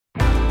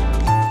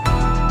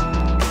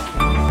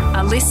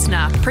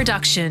listener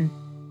production.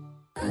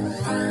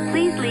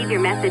 Please leave your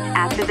message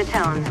after the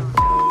tone.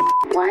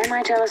 Why am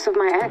I jealous of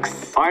my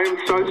ex? I am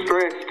so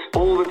stressed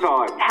all the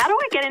time. How do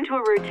I get into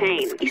a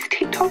routine? Is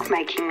TikTok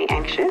making me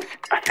anxious?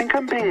 I think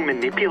I'm being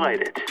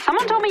manipulated.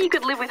 Someone told me you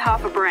could live with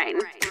half a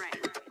brain.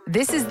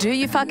 This is Do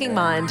You Fucking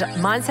Mind?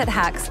 Mindset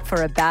Hacks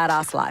for a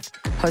Badass Life,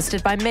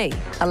 hosted by me,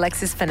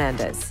 Alexis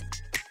Fernandez.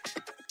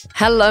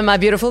 Hello, my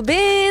beautiful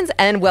beans,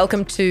 and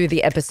welcome to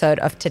the episode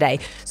of today.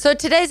 So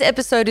today's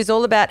episode is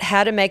all about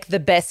how to make the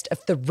best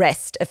of the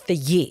rest of the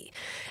year.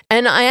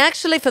 And I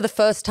actually, for the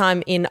first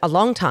time in a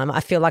long time,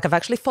 I feel like I've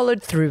actually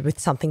followed through with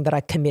something that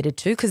I committed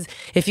to. Because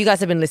if you guys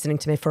have been listening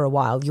to me for a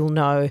while, you'll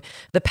know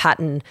the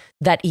pattern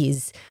that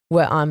is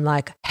where I'm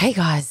like, hey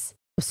guys,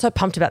 I'm so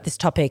pumped about this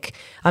topic.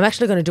 I'm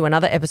actually going to do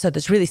another episode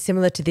that's really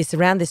similar to this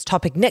around this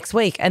topic next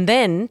week. And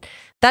then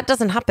that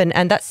doesn't happen.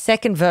 And that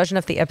second version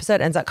of the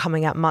episode ends up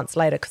coming out months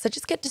later because I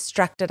just get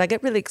distracted. I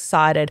get really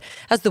excited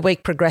as the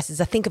week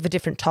progresses. I think of a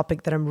different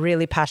topic that I'm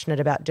really passionate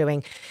about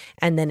doing,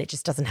 and then it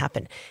just doesn't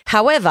happen.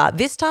 However,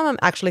 this time I'm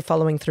actually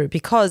following through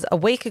because a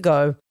week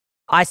ago,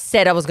 I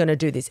said I was going to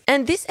do this.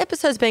 And this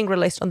episode is being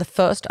released on the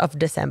 1st of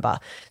December.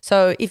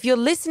 So if you're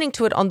listening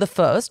to it on the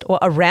 1st or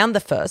around the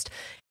 1st,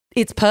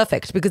 it's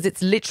perfect because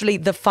it's literally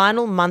the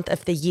final month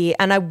of the year.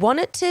 And I want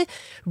it to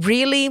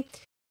really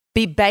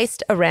be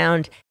based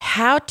around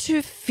how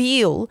to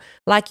feel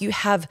like you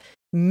have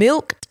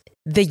milked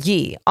the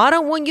year. I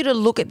don't want you to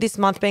look at this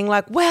month being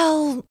like,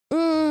 well,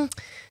 the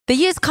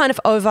year's kind of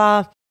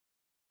over.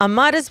 I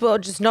might as well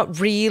just not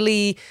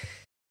really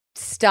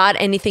start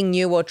anything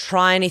new or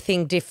try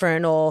anything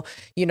different or,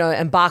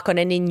 embark on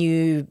any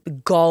new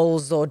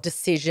goals or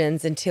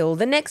decisions until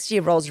the next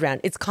year rolls around.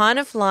 It's kind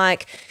of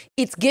like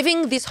it's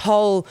giving this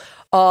whole,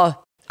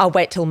 I'll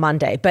wait till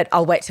Monday, but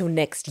I'll wait till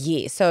next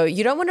year. So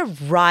you don't want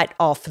to write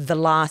off the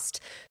last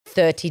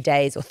 30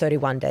 days or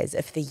 31 days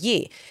of the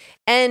year.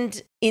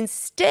 And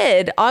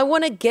instead, I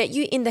want to get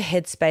you in the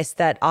headspace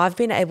that I've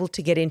been able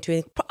to get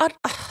into.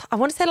 I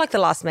want to say like the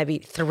last maybe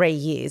 3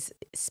 years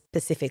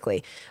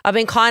specifically. I've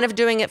been kind of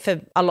doing it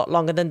for a lot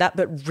longer than that,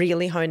 but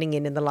really honing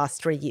in the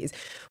last 3 years,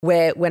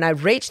 where when I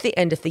reach the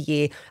end of the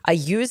year, I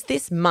use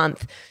this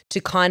month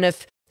to kind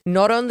of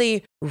not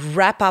only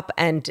wrap up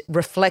and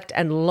reflect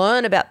and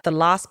learn about the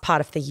last part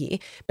of the year,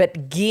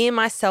 but gear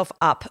myself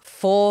up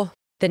for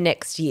the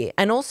next year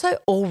and also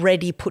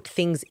already put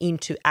things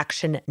into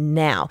action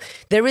now.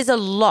 There is a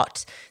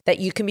lot that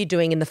you can be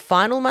doing in the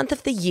final month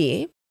of the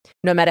year,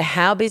 no matter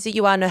how busy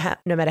you are, no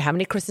matter how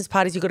many Christmas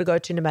parties you've got to go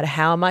to, no matter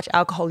how much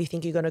alcohol you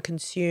think you're going to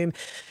consume,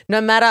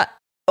 no matter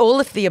all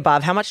of the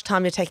above, how much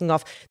time you're taking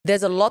off.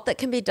 There's a lot that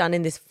can be done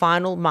in this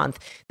final month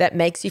that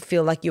makes you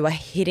feel like you are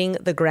hitting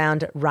the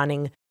ground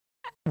running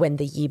when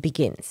the year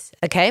begins,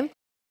 okay?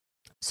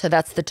 So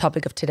that's the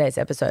topic of today's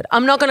episode.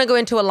 I'm not going to go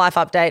into a life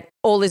update.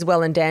 All is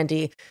well and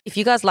dandy. If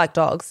you guys like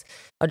dogs,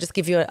 I'll just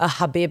give you a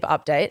Habib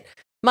update.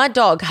 My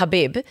dog,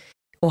 Habib,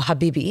 or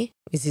Habibi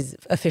is his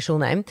official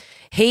name.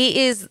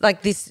 He is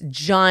like this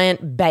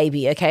giant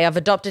baby, okay? I've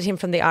adopted him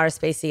from the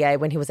RSPCA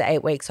when he was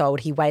 8 weeks old.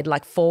 He weighed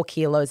like 4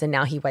 kilos and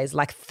now he weighs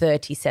like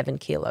 37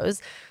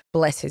 kilos.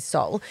 Bless his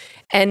soul.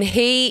 And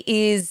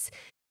I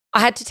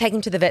had to take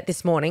him to the vet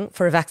this morning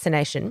for a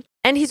vaccination.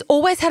 And he's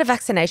always had a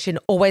vaccination,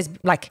 always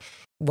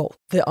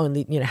the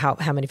only,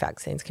 how many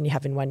vaccines can you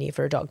have in 1 year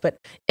for a dog? But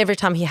every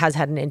time he has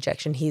had an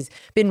injection, he's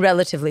been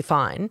relatively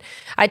fine.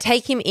 I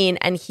take him in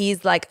and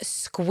he's like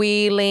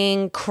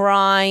squealing,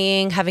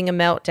 crying, having a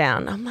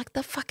meltdown. I'm like,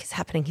 the fuck is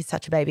happening? He's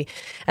such a baby.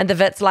 And the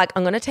vet's like,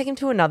 I'm going to take him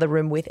to another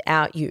room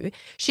without you.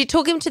 She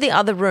took him to the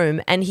other room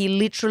and he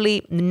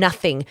literally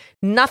nothing.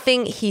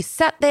 He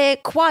sat there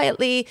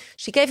quietly.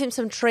 She gave him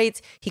some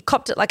treats. He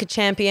copped it like a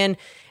champion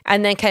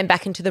and then came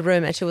back into the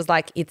room and she was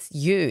like, it's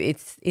you.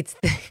 It's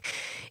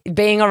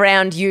being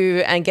around you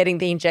and getting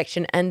the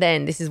injection. And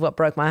then this is what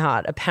broke my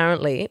heart.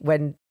 Apparently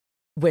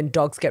when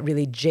dogs get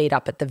really G'd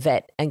up at the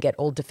vet and get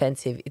all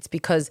defensive, it's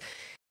because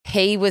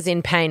he was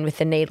in pain with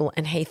the needle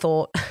and he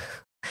thought,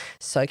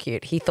 so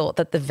cute, he thought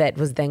that the vet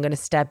was then going to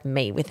stab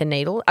me with a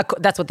needle.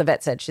 That's what the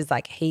vet said. She's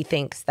like, he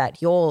thinks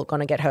that you're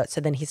going to get hurt.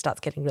 So then he starts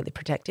getting really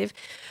protective.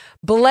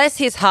 Bless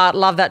his heart.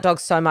 Love that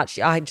dog so much.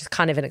 I just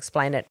can't even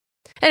explain it.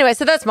 Anyway,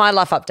 so that's my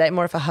life update,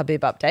 more of a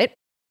Habib update.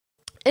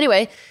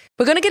 Anyway,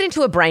 we're going to get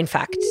into a brain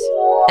fact.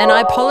 And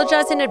I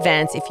apologize in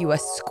advance if you are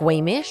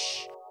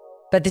squeamish,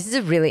 but this is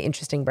a really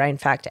interesting brain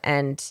fact.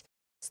 And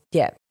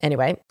yeah,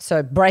 anyway,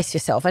 so brace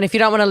yourself. And if you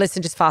don't want to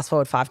listen, just fast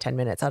forward 5-10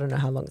 minutes. I don't know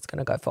how long it's going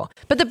to go for.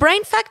 But the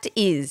brain fact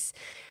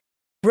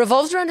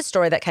revolves around a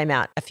story that came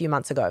out a few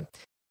months ago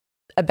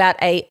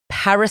about a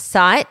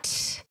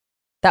parasite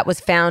that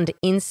was found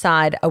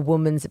inside a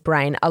woman's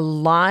brain, a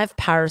live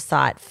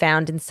parasite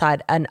found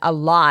inside an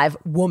alive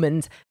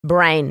woman's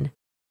brain,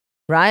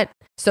 right?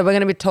 So we're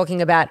going to be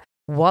talking about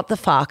what the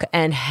fuck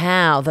and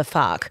how the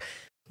fuck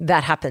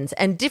that happens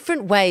and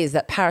different ways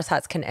that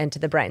parasites can enter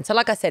the brain. So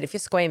like I said, if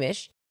you're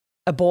squeamish,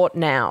 abort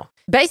now.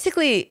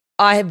 Basically,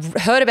 I have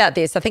heard about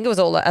this. I think it was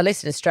at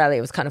least in Australia,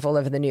 it was kind of all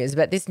over the news.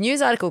 But this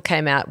news article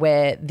came out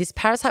where this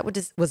parasite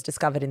was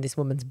discovered in this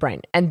woman's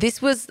brain. And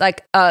this was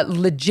like a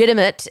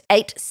legitimate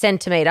 8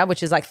 centimeter,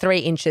 which is like 3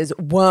 inches,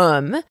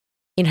 worm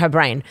in her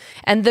brain.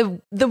 And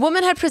the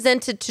woman had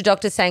presented to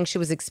doctors saying she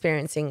was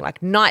experiencing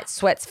like night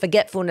sweats,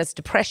 forgetfulness,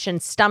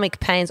 depression, stomach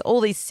pains, all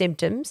these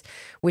symptoms,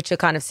 which are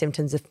kind of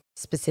symptoms of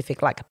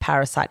specific like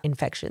parasite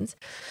infections.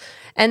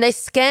 And they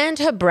scanned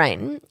her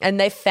brain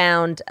and they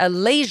found a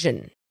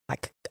lesion,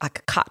 like a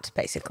cut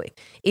basically,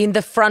 in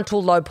the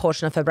frontal lobe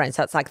portion of her brain.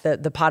 So it's like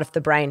the part of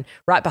the brain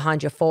right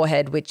behind your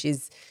forehead, which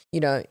is,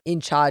 you know,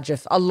 in charge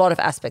of a lot of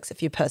aspects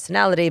of your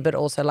personality, but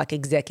also like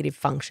executive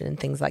function and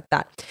things like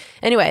that.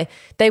 Anyway,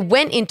 they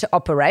went in to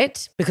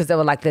operate because they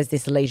were like, there's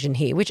this lesion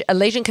here, which a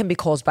lesion can be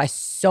caused by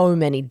so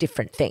many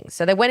different things.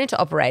 So they went in to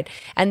operate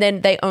and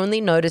then they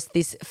only noticed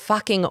this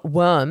fucking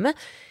worm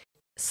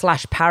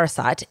 /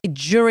 parasite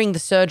during the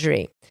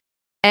surgery.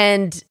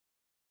 And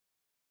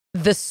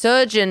the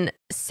surgeon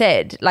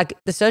said, like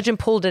the surgeon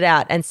pulled it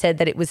out and said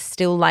that it was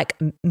still like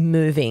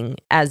moving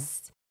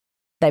as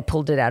they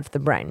pulled it out of the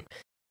brain.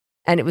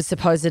 And it was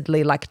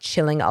supposedly like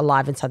chilling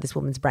alive inside this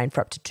woman's brain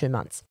for up to 2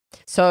 months.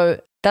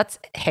 So that's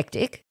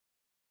hectic.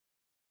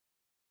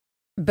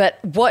 But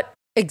what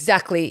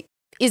exactly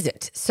is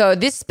it? So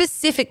this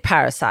specific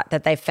parasite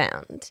that they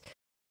found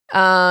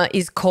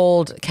is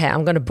called, okay,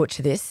 I'm going to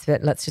butcher this,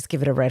 but let's just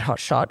give it a red hot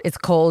shot. It's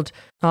called,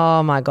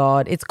 oh my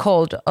God, it's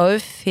called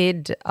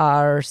Ophidarscaris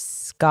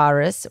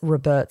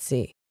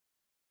robertsi.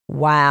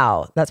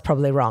 Wow, that's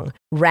probably wrong.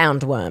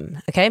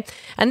 Roundworm, okay?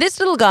 And this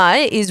little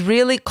guy is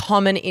really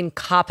common in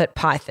carpet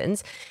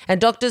pythons,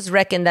 and doctors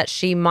reckon that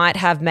she might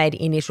have made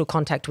initial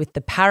contact with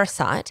the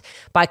parasite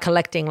by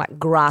collecting like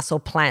grass or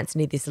plants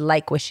near this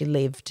lake where she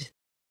lived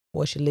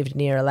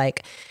near a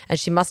lake, and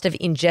she must have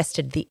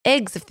ingested the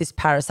eggs of this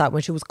parasite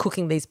when she was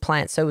cooking these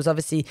plants. So it was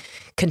obviously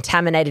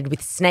contaminated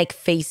with snake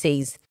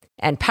feces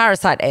and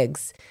parasite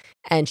eggs,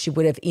 and she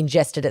would have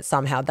ingested it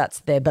somehow. That's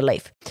their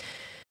belief.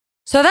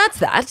 So that's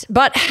that.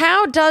 But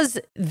how does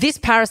this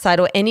parasite,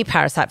 or any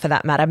parasite for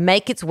that matter,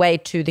 make its way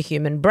to the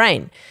human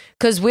brain?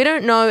 Because we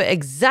don't know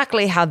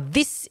exactly how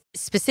this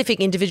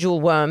specific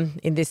individual worm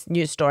in this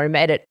news story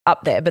made it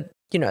up there, but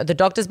you know, the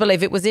doctors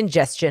believe it was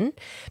ingestion.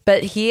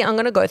 But here I'm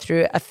going to go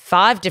through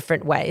 5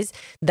 different ways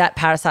that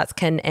parasites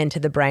can enter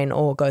the brain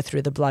or go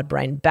through the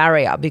blood-brain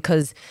barrier,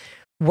 because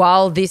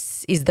while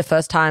this is the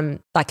first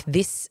time, like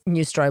this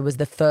news story was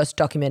the first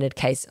documented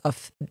case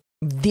of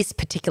this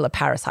particular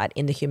parasite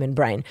in the human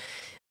brain,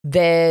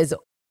 there's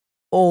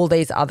all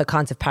these other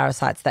kinds of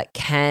parasites that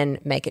can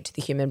make it to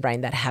the human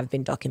brain that have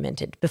been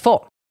documented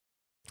before.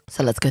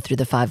 So let's go through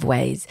the 5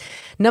 ways.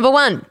 Number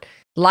 1,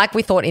 like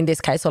we thought in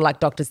this case, or like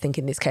doctors think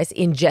in this case,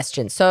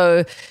 ingestion.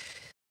 So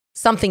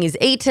something is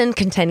eaten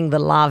containing the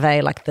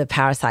larvae, like the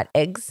parasite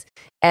eggs,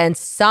 and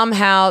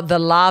somehow the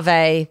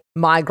larvae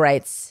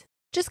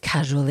just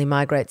casually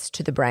migrates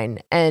to the brain.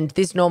 And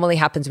this normally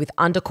happens with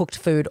undercooked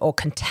food or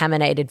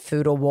contaminated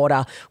food or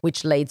water,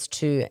 which leads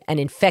to an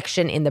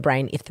infection in the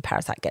brain if the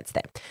parasite gets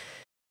there.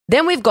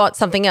 Then we've got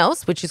something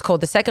else, which is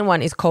called, the second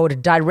one is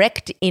called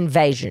direct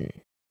invasion,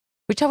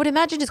 which I would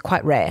imagine is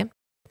quite rare,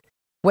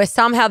 where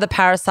somehow the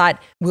parasite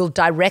will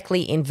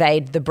directly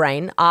invade the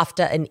brain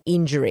after an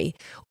injury,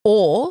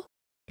 or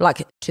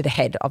like to the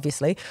head,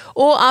 obviously,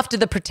 or after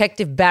the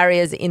protective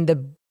barriers in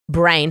the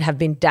brain have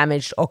been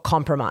damaged or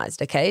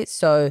compromised, okay?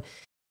 So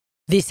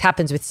this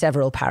happens with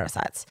several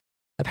parasites,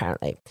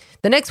 apparently.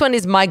 The next one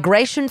is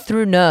migration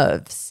through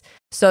nerves.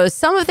 So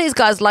some of these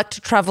guys like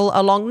to travel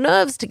along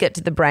nerves to get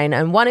to the brain,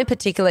 and one in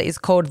particular is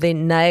called the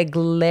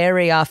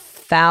Naegleria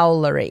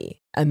fowleri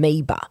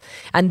amoeba.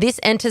 And this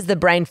enters the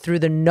brain through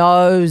the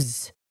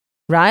nose,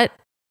 right?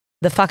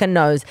 The fucking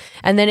nose.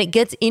 And then it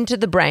gets into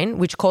the brain,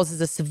 which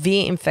causes a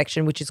severe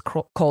infection, which is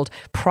called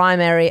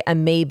primary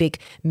amoebic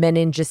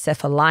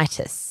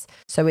meningoencephalitis.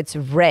 So it's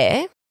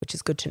rare, which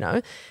is good to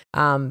know,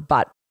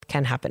 but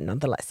can happen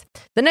nonetheless.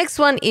 The next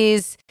one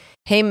is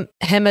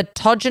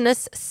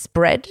hematogenous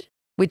spread,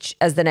 which,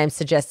 as the name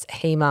suggests,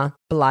 hema,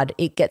 blood,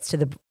 it gets to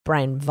the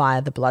brain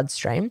via the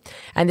bloodstream.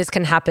 And this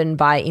can happen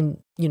by,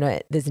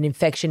 there's an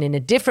infection in a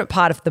different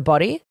part of the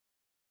body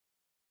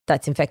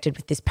that's infected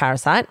with this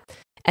parasite.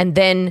 And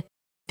then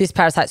this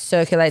parasite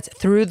circulates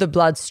through the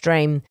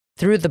bloodstream,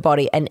 through the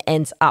body, and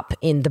ends up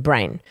in the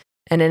brain.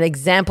 And an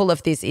example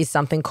of this is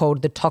something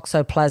called the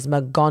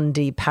Toxoplasma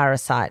gondii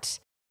parasite.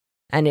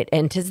 And it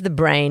enters the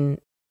brain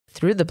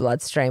through the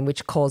bloodstream,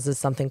 which causes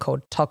something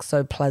called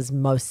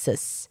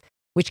toxoplasmosis,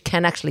 which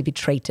can actually be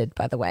treated,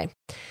 by the way.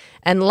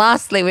 And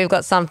lastly, we've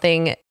got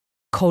something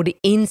called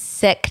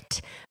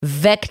insect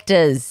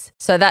vectors.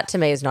 So that to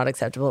me is not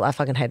acceptable. I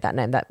fucking hate that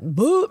name. That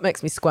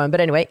makes me squirm.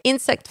 But anyway,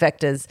 insect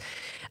vectors.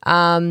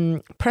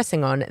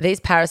 Pressing on, these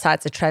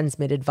parasites are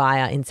transmitted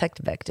via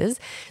insect vectors.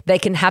 They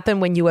can happen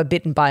when you are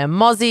bitten by a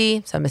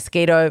mozzie, so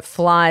mosquito,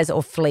 flies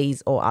or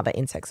fleas or other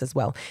insects as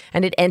well.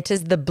 And it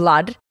enters the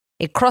blood.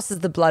 It crosses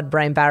the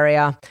blood-brain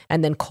barrier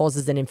and then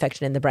causes an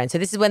infection in the brain. So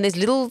this is when these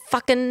little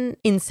fucking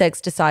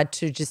insects decide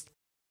to just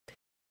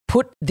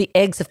put the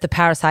eggs of the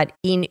parasite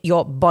in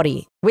your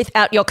body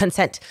without your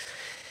consent.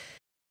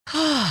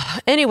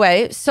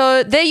 Anyway,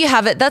 so there you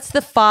have it. That's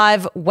the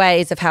 5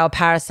 ways of how a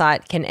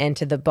parasite can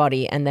enter the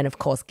body and then, of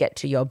course, get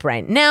to your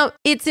brain. Now,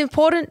 it's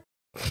important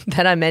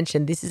that I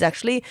mentioned this is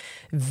actually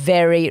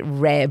very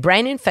rare.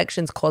 Brain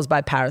infections caused by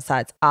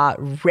parasites are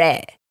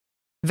rare,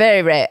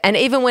 very rare. And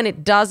even when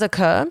it does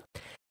occur,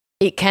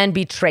 it can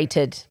be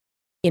treated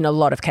in a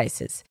lot of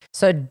cases.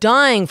 So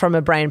dying from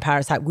a brain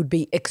parasite would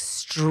be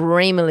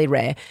extremely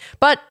rare.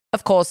 But,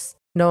 of course,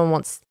 no one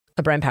wants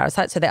a brain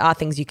parasite. So there are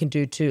things you can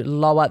do to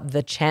lower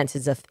the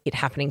chances of it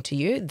happening to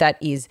you. That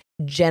is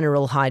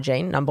general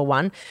hygiene, number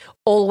 1.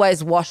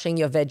 Always washing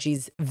your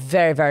veggies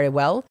very, very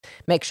well.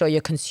 Make sure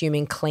you're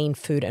consuming clean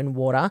food and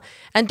water.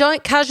 And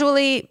don't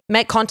casually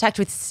make contact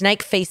with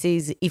snake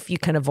feces if you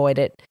can avoid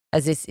it,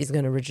 as this is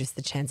going to reduce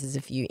the chances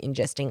of you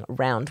ingesting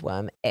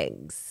roundworm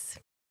eggs.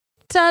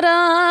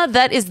 Ta-da!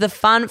 That is the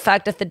fun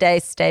fact of the day.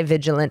 Stay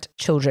vigilant,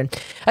 children.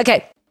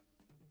 Okay,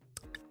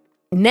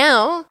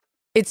 now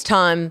it's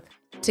time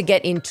to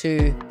get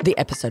into the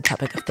episode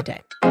topic of the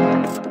day.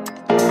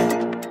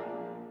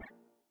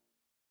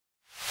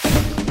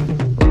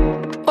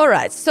 All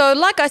right, so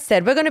like I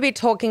said, we're going to be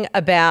talking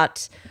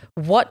about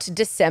what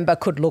December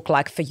could look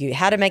like for you,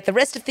 how to make the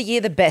rest of the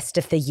year the best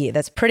of the year.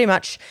 That's pretty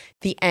much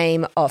the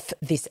aim of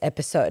this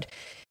episode.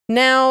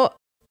 Now,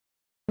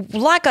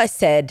 like I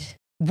said,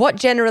 what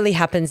generally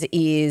happens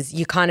is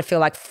you kind of feel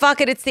like,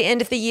 fuck it, it's the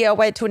end of the year, I'll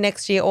wait till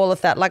next year, all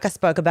of that, like I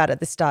spoke about at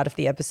the start of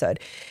the episode.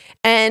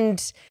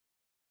 And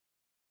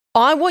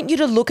I want you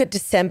to look at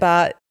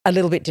December a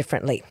little bit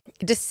differently.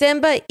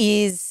 December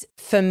is,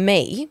 for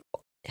me,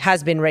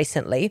 has been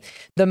recently,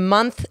 the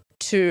month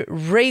to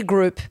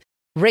regroup,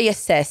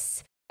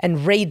 reassess, and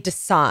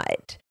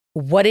redecide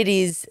what it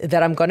is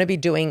that I'm going to be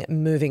doing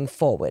moving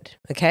forward,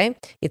 okay?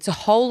 It's a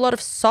whole lot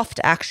of soft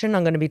action.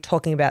 I'm going to be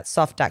talking about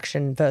soft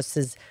action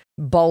versus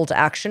bold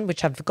action,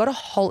 which I've got a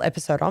whole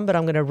episode on, but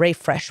I'm going to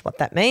refresh what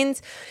that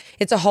means.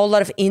 It's a whole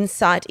lot of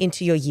insight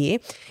into your year.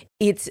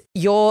 It's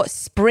your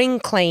spring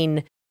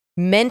clean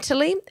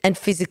mentally and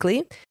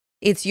physically.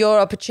 It's your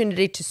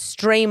opportunity to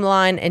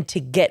streamline and to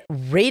get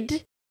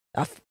rid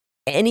of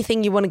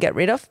anything you want to get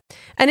rid of.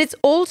 And it's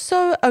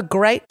also a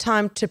great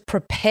time to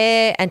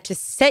prepare and to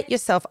set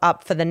yourself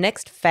up for the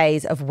next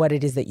phase of what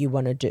it is that you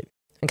want to do.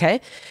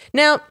 Okay.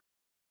 Now,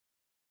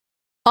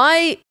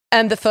 I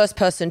am the first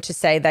person to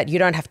say that you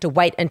don't have to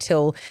wait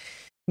until,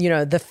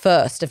 the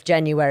 1st of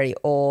January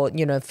or,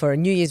 for a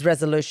New Year's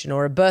resolution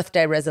or a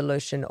birthday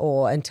resolution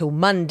or until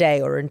Monday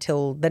or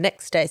until the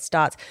next day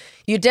starts.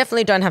 You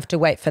definitely don't have to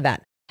wait for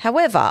that.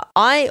 However,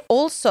 I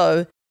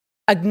also,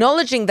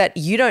 acknowledging that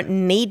you don't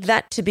need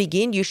that to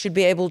begin, you should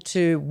be able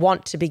to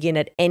want to begin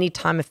at any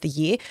time of the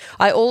year.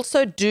 I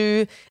also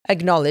do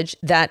acknowledge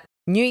that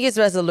New Year's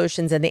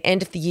resolutions and the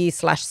end of the year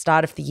 /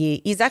 start of the year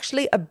is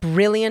actually a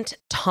brilliant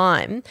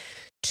time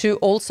to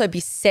also be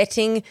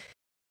setting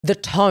the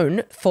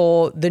tone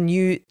for the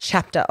new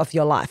chapter of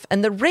your life.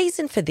 And the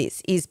reason for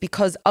this is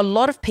because a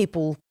lot of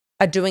people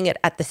are doing it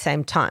at the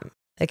same time.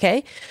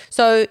 Okay.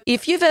 So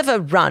if you've ever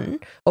run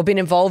or been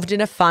involved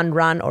in a fun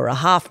run or a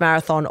half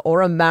marathon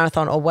or a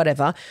marathon or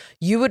whatever,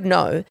 you would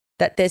know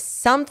that there's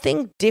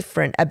something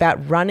different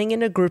about running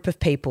in a group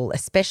of people,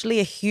 especially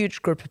a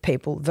huge group of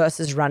people,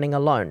 versus running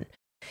alone.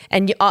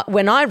 And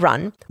when I'm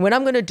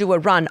going to do a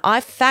run,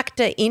 I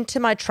factor into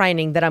my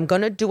training that I'm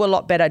going to do a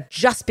lot better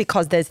just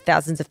because there's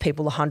thousands of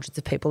people or hundreds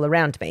of people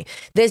around me.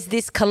 There's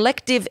this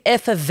collective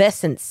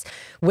effervescence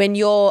when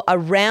you're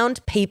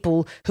around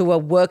people who are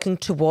working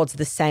towards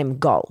the same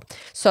goal.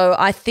 So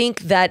I think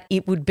that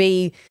it would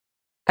be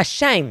a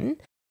shame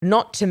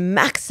not to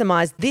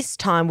maximize this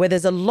time where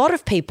there's a lot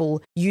of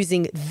people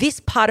using this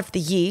part of the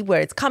year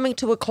where it's coming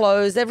to a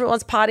close,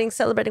 everyone's partying,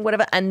 celebrating,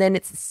 whatever, and then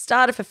it's the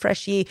start of a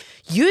fresh year.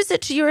 Use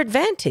it to your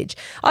advantage.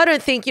 I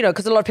don't think,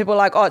 because a lot of people are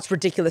like, oh, it's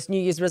ridiculous, New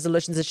Year's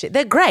resolutions and shit.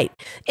 They're great.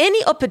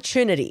 Any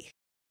opportunity,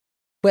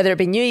 whether it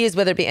be New Year's,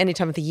 whether it be any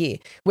time of the year,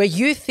 where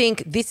you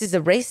think this is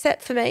a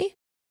reset for me,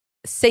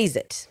 seize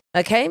it,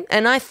 okay?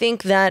 And I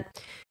think that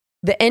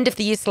the end of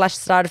the year /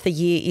 start of the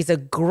year is a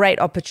great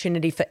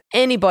opportunity for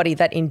anybody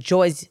that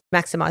enjoys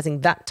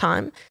maximizing that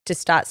time to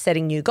start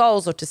setting new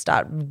goals or to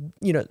start,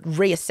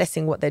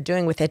 reassessing what they're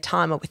doing with their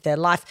time or with their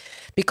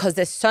life, because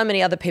there's so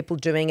many other people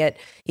doing it.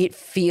 It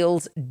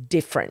feels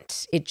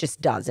different. It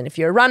just does. And if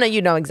you're a runner,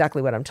 you know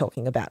exactly what I'm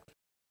talking about.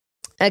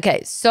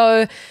 Okay,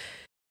 so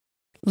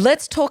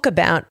let's talk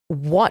about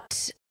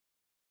what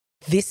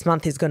this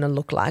month is going to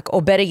look like,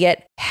 or better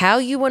yet, how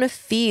you want to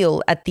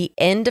feel at the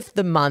end of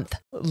the month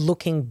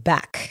looking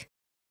back,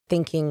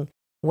 thinking,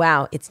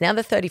 wow, it's now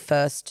the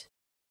 31st.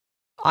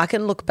 I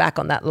can look back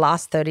on that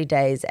last 30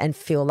 days and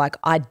feel like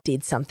I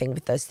did something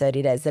with those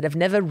 30 days that I've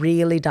never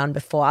really done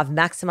before. I've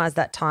maximized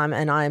that time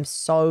and I am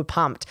so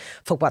pumped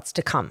for what's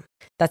to come.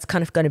 That's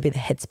kind of going to be the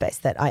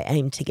headspace that I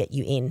aim to get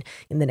you in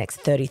the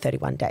next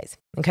 31 days.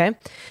 Okay.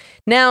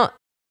 Now,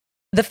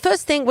 the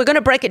first thing, we're going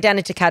to break it down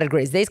into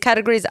categories. These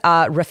categories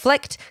are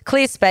reflect,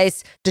 clear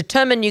space,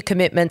 determine new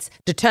commitments,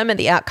 determine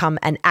the outcome,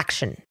 and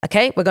action.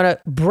 Okay? We're going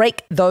to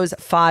break those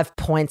 5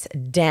 points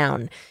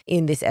down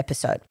in this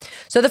episode.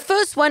 So the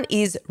first one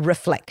is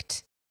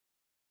reflect.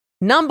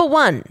 Number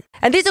 1,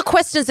 and these are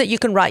questions that you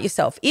can write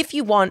yourself. If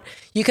you want,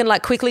 you can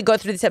like quickly go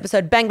through this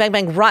episode, bang, bang,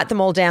 bang, write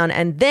them all down.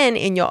 And then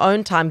in your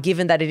own time,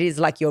 given that it is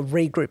like your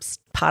regroup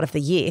part of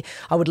the year,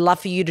 I would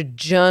love for you to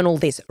journal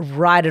this,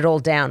 write it all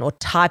down or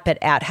type it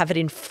out, have it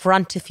in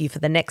front of you for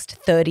the next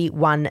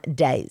 31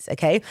 days,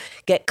 okay?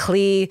 Get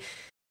clear.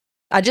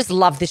 I just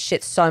love this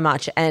shit so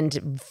much,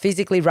 and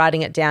physically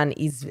writing it down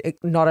is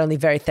not only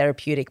very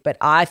therapeutic, but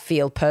I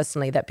feel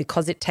personally that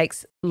because it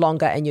takes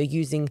longer and you're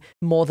using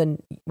more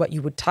than what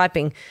you would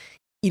typing,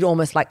 it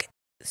almost like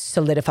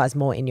solidifies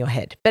more in your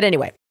head. But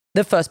anyway,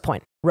 the first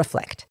point,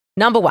 reflect.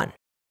 Number 1,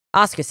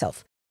 ask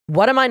yourself,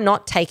 what am I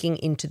not taking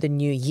into the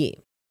new year?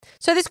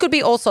 So this could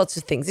be all sorts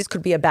of things. This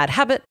could be a bad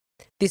habit.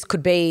 This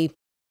could be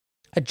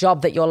a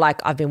job that you're like,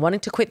 I've been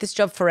wanting to quit this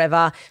job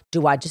forever.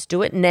 Do I just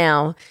do it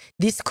now?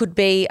 This could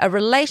be a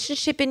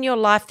relationship in your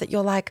life that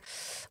you're like,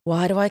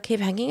 why do I keep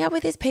hanging out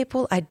with these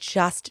people? I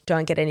just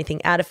don't get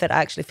anything out of it. I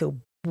actually feel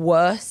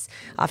worse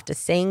after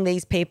seeing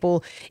these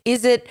people.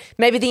 Is it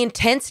maybe the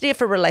intensity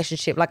of a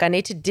relationship? Like I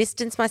need to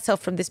distance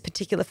myself from this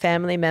particular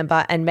family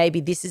member, and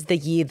maybe this is the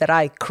year that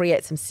I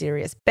create some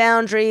serious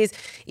boundaries.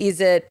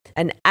 Is it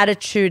an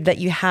attitude that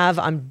you have?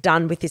 I'm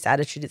done with this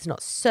attitude. It's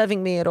not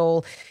serving me at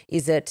all.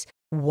 Is it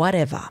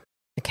whatever,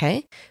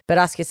 okay? But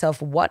ask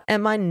yourself, what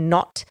am I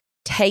not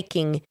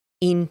taking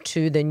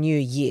into the new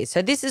year?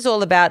 So this is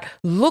all about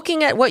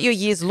looking at what your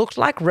years looked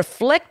like,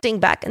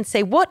 reflecting back and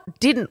say, what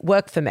didn't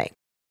work for me,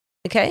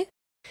 okay?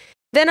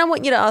 Then I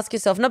want you to ask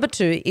yourself, number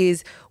 2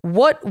 is,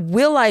 what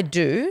will I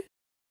do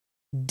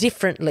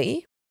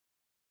differently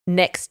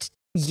next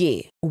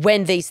year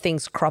when these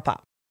things crop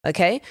up,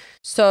 okay?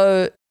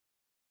 So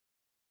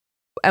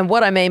and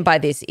what I mean by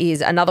this is,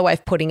 another way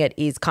of putting it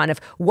is kind of,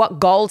 what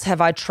goals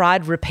have I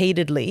tried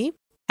repeatedly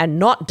and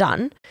not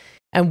done?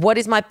 And what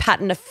is my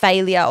pattern of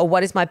failure, or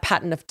what is my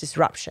pattern of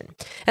disruption?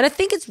 And I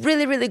think it's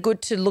really, really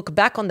good to look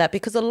back on that,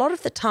 because a lot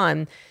of the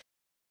time,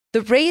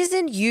 the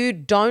reason you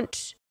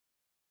don't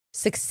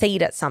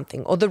succeed at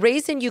something, or the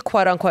reason you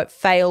quote unquote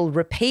fail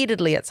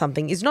repeatedly at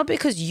something, is not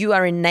because you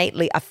are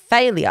innately a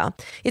failure.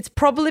 It's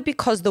probably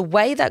because the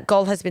way that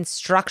goal has been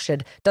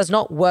structured does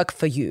not work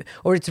for you,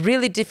 or it's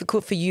really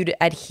difficult for you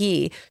to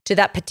adhere to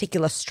that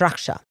particular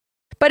structure.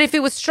 But if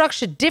it was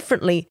structured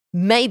differently,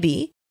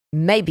 maybe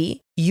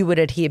you would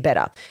adhere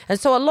better. And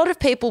so a lot of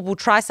people will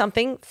try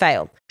something,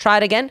 fail, try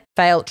it again,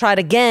 fail, try it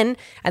again,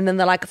 and then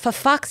they're like, for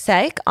fuck's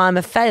sake, I'm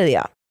a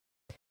failure.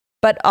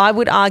 But I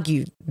would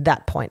argue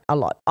that point a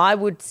lot. I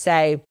would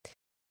say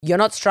you're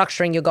not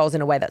structuring your goals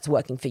in a way that's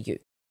working for you,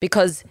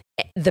 because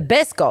the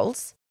best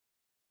goals,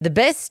 the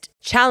best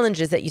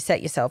challenges that you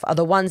set yourself are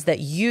the ones that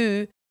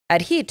you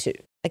adhere to,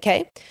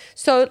 okay?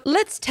 So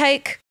let's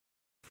take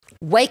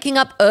waking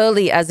up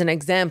early as an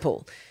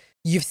example.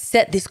 You've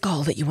set this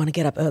goal that you want to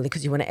get up early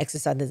because you want to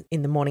exercise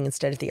in the morning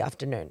instead of the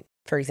afternoon,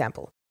 for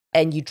example,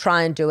 and you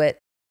try and do it.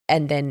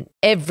 And then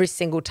every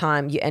single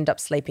time you end up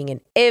sleeping in,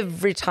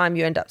 every time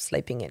you end up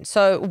sleeping in.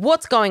 So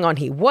what's going on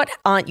here? What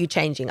aren't you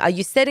changing? Are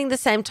you setting the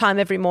same time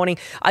every morning?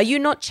 Are you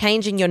not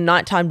changing your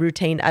nighttime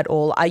routine at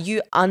all? Are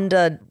you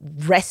under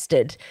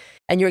rested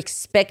and you're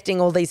expecting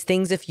all these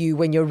things of you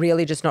when you're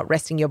really just not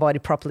resting your body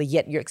properly,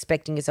 yet you're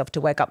expecting yourself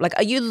to wake up? Like,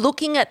 are you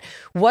looking at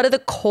what are the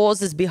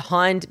causes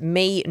behind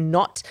me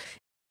not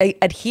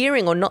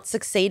adhering or not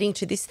succeeding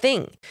to this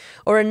thing?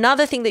 Or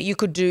another thing that you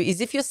could do is,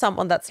 if you're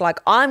someone that's like,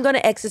 I'm going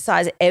to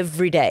exercise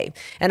every day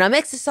and I'm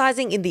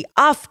exercising in the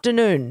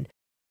afternoon.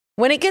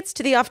 When it gets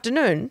to the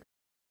afternoon,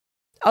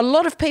 a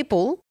lot of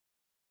people,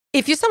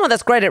 if you're someone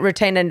that's great at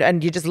routine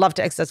and you just love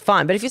to exercise,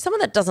 fine. But if you're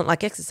someone that doesn't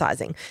like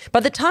exercising,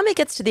 by the time it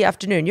gets to the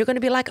afternoon, you're going to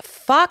be like,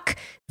 fuck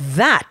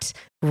that.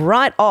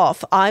 Right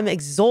off. I'm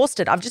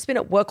exhausted. I've just been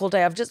at work all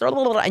day.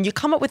 And you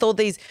come up with all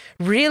these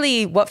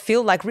really, what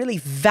feel like really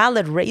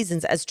valid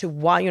reasons as to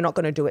why you're not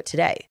going to do it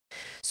today.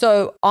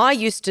 So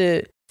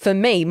for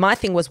me, my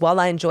thing was,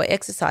 while I enjoy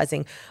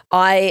exercising,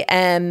 I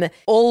am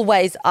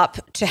always up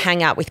to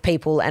hang out with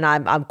people, and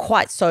I'm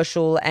quite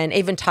social, and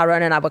even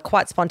Tyrone and I were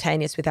quite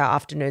spontaneous with our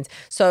afternoons.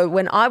 So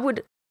when I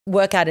would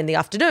work out in the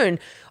afternoon,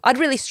 I'd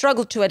really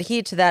struggle to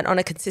adhere to that on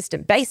a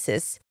consistent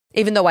basis,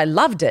 even though I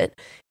loved it,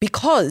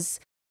 because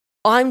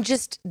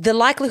the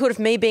likelihood of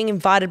me being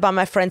invited by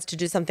my friends to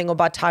do something, or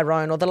by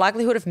Tyrone, or the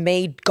likelihood of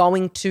me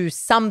going to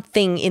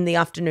something in the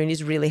afternoon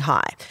is really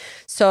high.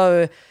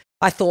 So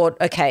I thought,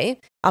 okay,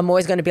 I'm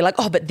always going to be like,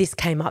 oh, but this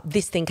came up,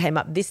 this thing came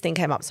up, this thing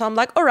came up. So I'm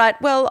like, all right,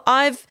 well,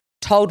 I've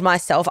told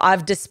myself,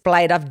 I've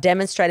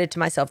demonstrated to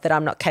myself that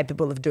I'm not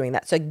capable of doing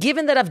that. So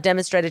given that I've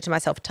demonstrated to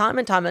myself time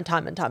and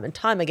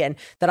time again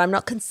that I'm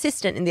not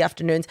consistent in the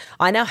afternoons,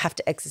 I now have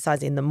to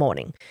exercise in the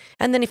morning.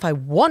 And then if I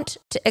want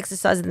to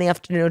exercise in the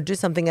afternoon or do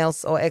something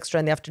else or extra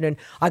in the afternoon,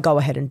 I go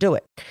ahead and do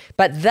it.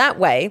 But that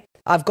way,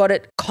 I've got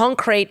it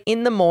concrete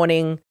in the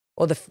morning,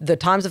 or the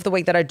times of the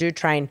week that I do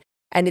train.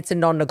 and it's a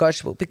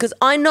non-negotiable because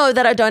I know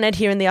that I don't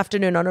adhere in the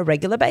afternoon on a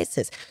regular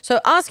basis. So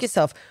ask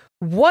yourself,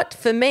 what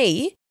for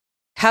me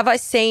have I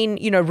seen,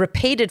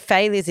 repeated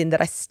failures in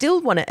that I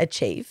still want to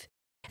achieve,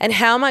 and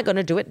how am I going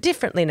to do it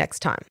differently next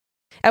time?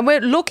 And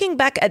we're looking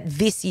back at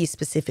this year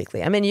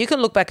specifically. I mean, you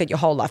can look back at your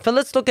whole life, but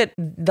let's look at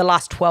the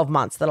last 12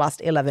 months, the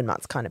last 11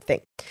 months kind of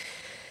thing.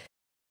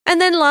 And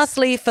then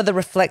lastly, for the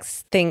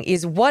reflex thing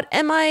is, what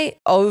am I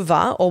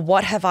over or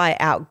what have I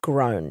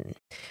outgrown?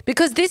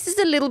 Because this is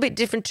a little bit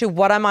different to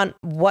what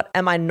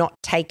am I not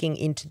taking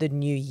into the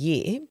new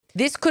year.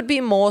 This could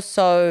be more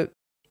so,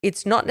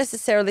 it's not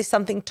necessarily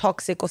something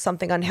toxic or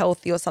something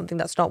unhealthy or something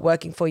that's not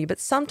working for you, but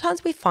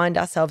sometimes we find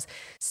ourselves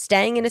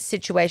staying in a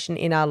situation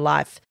in our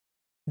life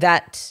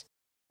that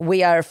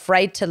we are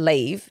afraid to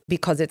leave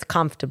because it's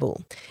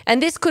comfortable.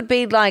 And this could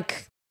be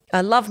like,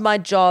 I love my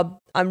job,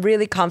 I'm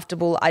really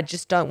comfortable, I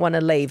just don't want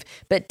to leave.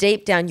 But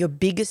deep down, your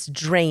biggest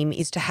dream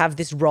is to have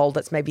this role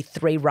that's maybe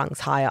 3 rungs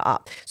higher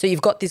up. So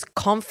you've got this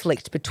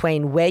conflict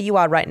between where you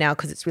are right now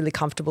because it's really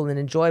comfortable and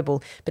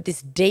enjoyable, but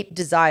this deep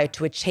desire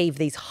to achieve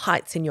these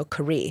heights in your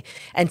career.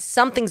 And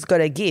something's got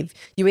to give.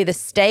 You either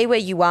stay where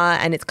you are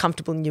and it's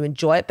comfortable and you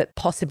enjoy it, but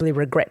possibly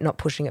regret not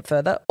pushing it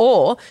further,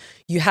 or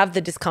you have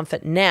the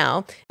discomfort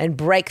now and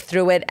break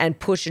through it and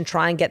push and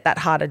try and get that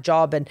harder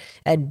job and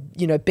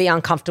be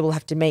uncomfortable,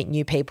 have to meet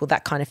new people,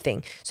 that kind of thing.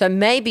 So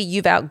maybe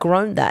you've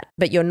outgrown that,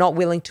 but you're not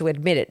willing to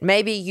admit it.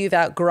 Maybe you've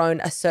outgrown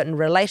a certain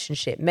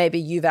relationship. Maybe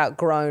you've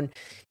outgrown,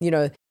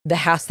 the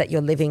house that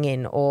you're living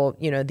in or,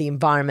 the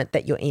environment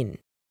that you're in.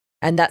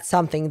 And that's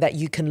something that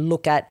you can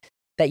look at,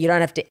 that you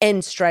don't have to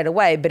end straight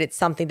away, but it's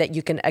something that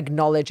you can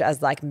acknowledge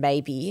as like,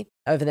 maybe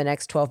over the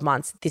next 12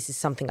 months, this is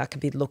something I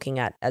could be looking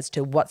at as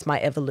to what's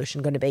my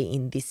evolution going to be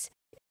in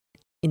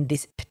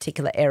this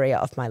particular area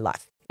of my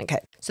life. Okay,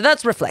 so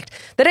that's reflect.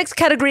 The next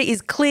category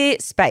is clear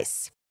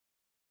space.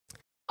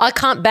 I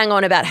can't bang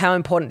on about how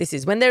important this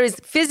is. When there is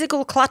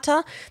physical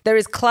clutter, there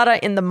is clutter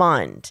in the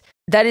mind.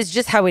 That is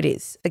just how it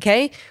is,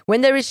 okay?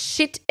 When there is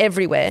shit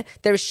everywhere,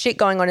 there is shit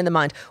going on in the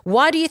mind.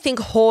 Why do you think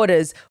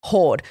hoarders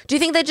hoard? Do you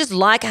think they just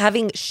like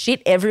having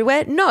shit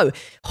everywhere? No.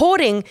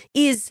 Hoarding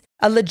is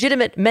a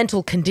legitimate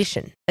mental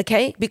condition,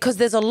 okay? Because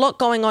there's a lot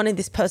going on in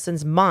this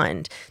person's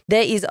mind.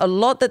 There is a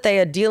lot that they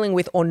are dealing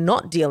with or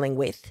not dealing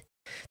with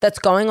that's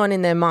going on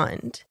in their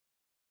mind.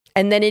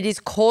 And then it is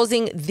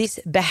causing this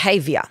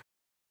behavior.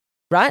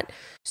 Right?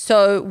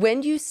 So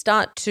when you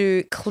start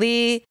to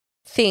clear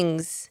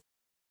things,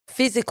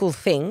 physical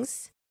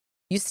things,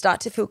 you start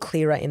to feel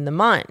clearer in the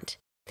mind.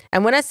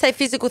 And when I say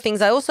physical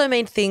things, I also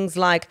mean things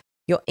like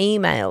your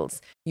emails,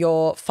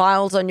 your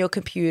files on your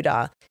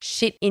computer,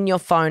 shit in your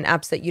phone,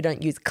 apps that you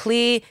don't use.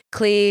 Clear,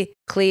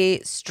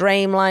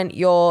 streamline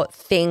your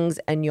things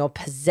and your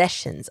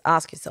possessions.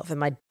 Ask yourself,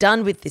 am I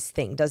done with this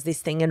thing? Does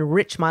this thing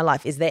enrich my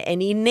life? Is there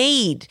any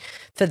need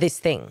for this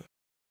thing?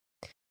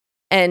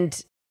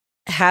 And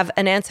have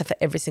an answer for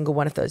every single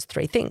one of those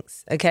 3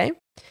 things, okay?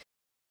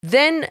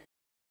 Then,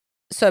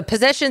 so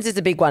possessions is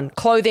a big one.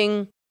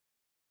 Clothing,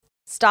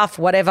 stuff,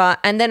 whatever.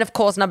 And then, of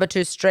course, number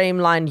 2,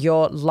 streamline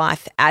your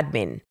life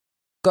admin.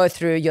 Go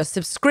through your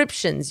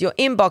subscriptions, your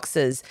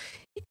inboxes,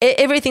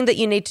 everything that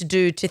you need to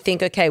do to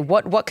think, okay,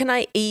 what can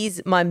I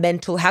ease my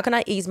mental, how can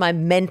I ease my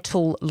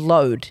mental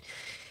load?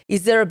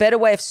 Is there a better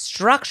way of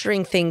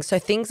structuring things so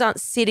things aren't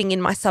sitting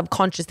in my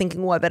subconscious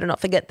thinking, oh, I better not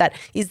forget that?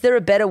 Is there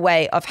a better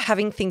way of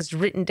having things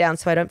written down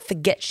so I don't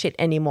forget shit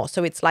anymore?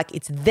 So it's like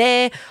it's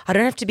there. I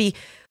don't have to be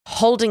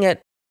holding it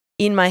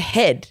in my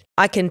head.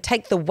 I can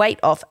take the weight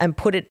off and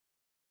put it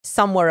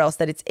somewhere else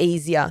that it's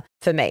easier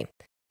for me.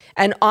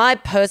 And I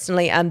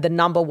personally am the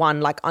number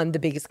one, like I'm the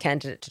biggest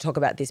candidate to talk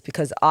about this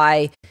because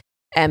I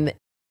am,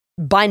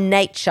 by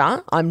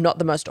nature, I'm not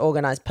the most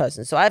organized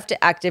person. So I have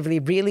to actively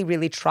really,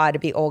 really try to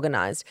be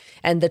organized.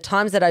 And the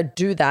times that I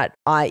do that,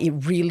 it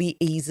really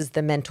eases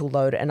the mental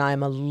load and I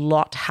am a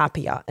lot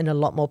happier and a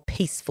lot more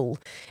peaceful.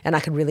 And I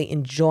can really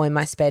enjoy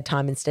my spare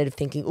time instead of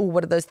thinking, oh,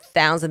 what are those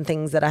 1,000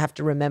 things that I have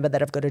to remember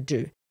that I've got to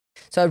do?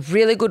 So a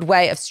really good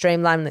way of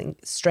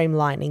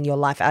streamlining your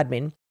life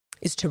admin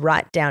is to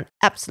write down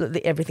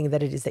absolutely everything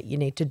that it is that you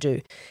need to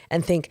do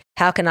and think,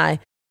 how can I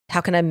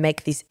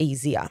make this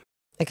easier?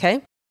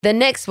 Okay. The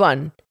next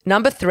one,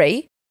 number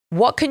 3,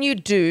 what can you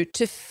do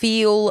to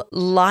feel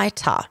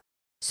lighter?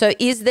 So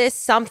is there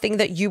something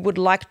that you would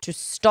like to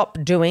stop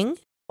doing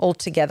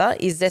altogether?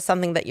 Is there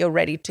something that you're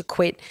ready to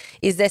quit?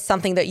 Is there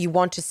something that you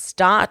want to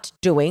start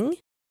doing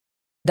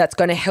that's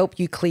going to help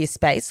you clear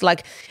space?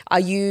 Like, are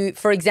you,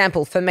 for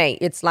example, for me,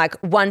 it's like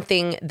one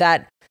thing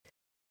that,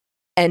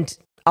 and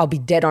I'll be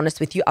dead honest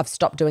with you, I've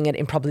stopped doing it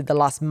in probably the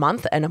last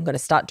month and I'm going to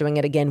start doing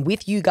it again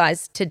with you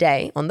guys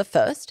today on the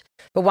 1st.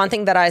 But one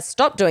thing that I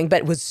stopped doing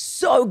but was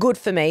so good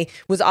for me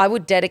was I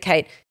would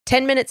dedicate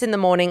 10 minutes in the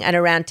morning and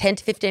around 10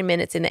 to 15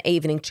 minutes in the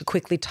evening to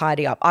quickly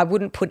tidy up. I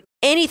wouldn't put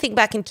anything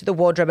back into the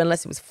wardrobe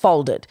unless it was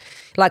folded.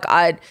 Like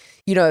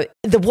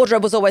the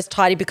wardrobe was always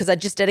tidy because I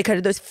just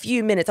dedicated those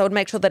few minutes. I would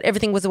make sure that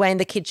everything was away in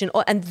the kitchen.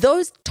 And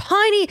those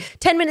tiny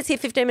 10 minutes here,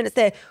 15 minutes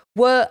there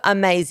were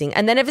amazing.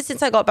 And then ever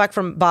since I got back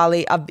from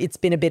Bali, it's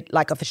been a bit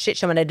like of a shit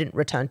show and I didn't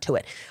return to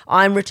it.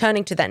 I'm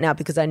returning to that now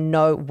because I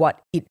know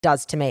what it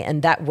does to me,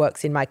 and that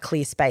works in my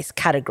clear space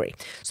category.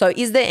 So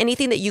is there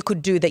anything that you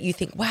could do that you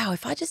think, wow,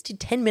 if I just did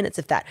 10 minutes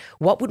of that,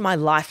 what would my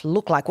life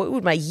look like? What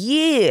would my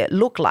year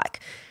look like?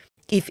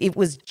 If it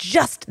was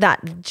just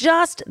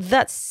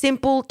that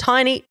simple,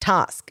 tiny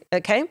task,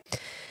 okay?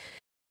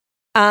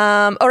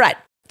 All right,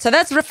 so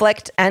that's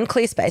reflect and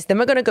clear space. Then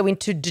we're going to go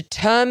into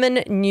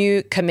determine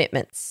new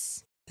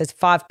commitments. There's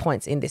 5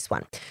 points in this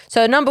one.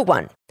 So number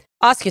 1,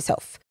 ask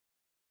yourself,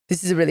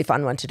 this is a really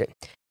fun one to do.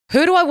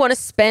 Who do I want to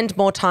spend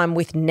more time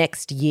with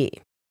next year?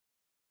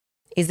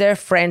 Is there a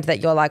friend that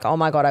you're like, oh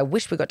my God, I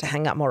wish we got to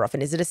hang out more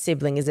often? Is it a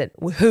sibling? Is it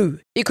who?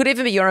 It could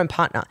even be your own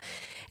partner.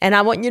 And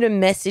I want you to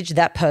message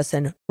that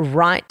person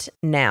right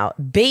now.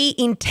 Be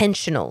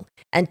intentional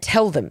and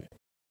tell them,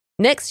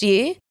 next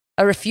year,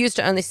 I refuse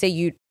to only see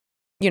you,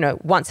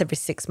 once every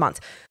 6 months.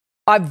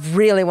 I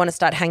really want to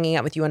start hanging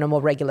out with you on a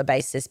more regular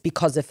basis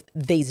because of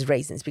these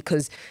reasons,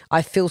 because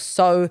I feel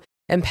so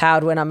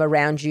empowered when I'm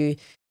around you.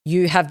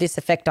 You have this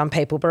effect on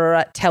people,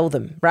 but tell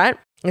them, right?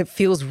 It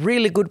feels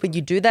really good when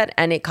you do that,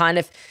 and it kind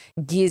of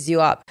gears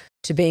you up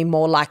to being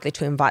more likely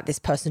to invite this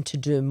person to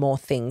do more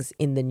things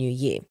in the new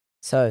year.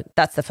 So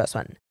that's the first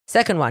one.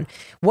 Second one,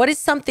 what is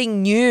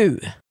something new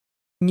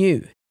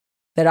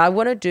that I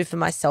want to do for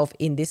myself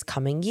in this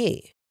coming year?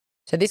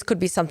 So this could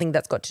be something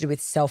that's got to do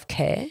with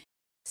self-care,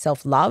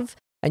 self-love,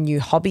 a new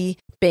hobby,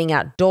 being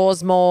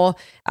outdoors more,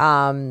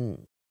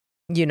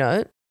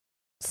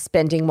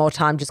 spending more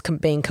time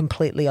just being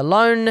completely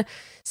alone,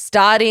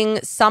 starting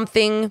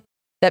something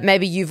that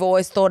maybe you've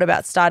always thought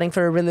about starting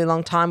for a really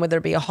long time, whether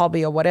it be a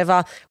hobby or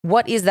whatever.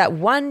 What is that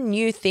one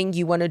new thing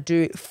you want to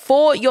do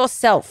for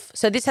yourself?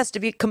 So this has to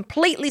be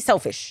completely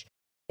selfish.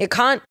 It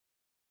can't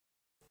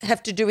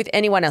have to do with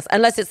anyone else,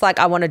 unless it's like,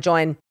 I want to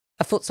join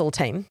a futsal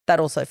team. That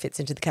also fits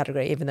into the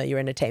category, even though you're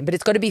in a team. But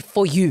it's got to be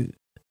for you,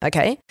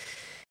 okay?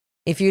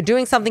 If you're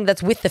doing something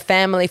that's with the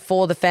family,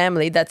 for the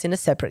family,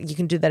 you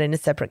can do that in a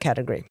separate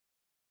category.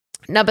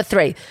 Number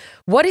 3,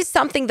 what is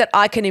something that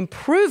I can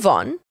improve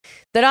on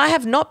that I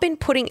have not been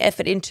putting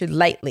effort into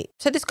lately?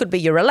 So this could be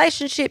your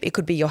relationship, it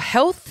could be your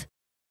health,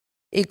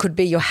 it could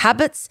be your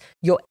habits,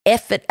 your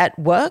effort at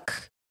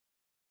work.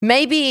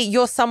 Maybe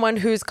you're someone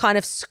who's kind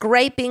of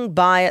scraping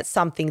by at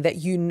something that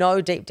you know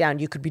deep down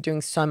you could be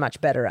doing so much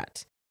better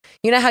at.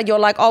 You know how you're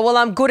like, oh, well,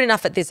 I'm good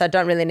enough at this, I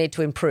don't really need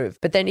to improve.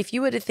 But then if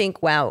you were to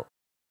think, wow,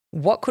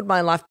 what could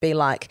my life be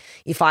like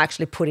if I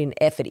actually put in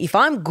effort? If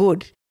I'm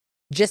good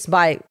just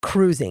by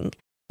cruising,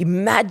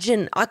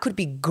 imagine I could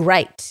be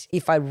great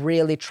if I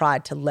really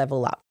tried to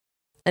level up.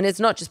 And it's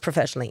not just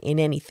professionally, in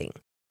anything.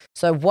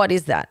 So what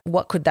is that?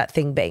 What could that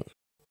thing be?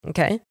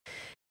 Okay.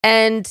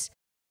 And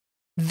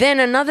then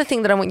another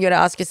thing that I want you to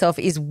ask yourself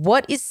is,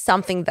 what is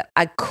something that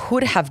I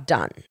could have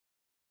done,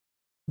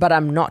 but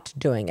I'm not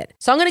doing it?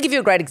 So I'm going to give you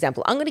a great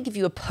example. I'm going to give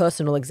you a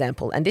personal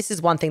example. And this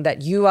is one thing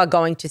that you are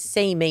going to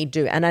see me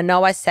do. And I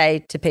know I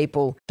say to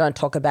people, don't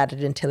talk about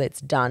it until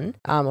it's done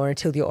or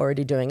until you're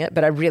already doing it.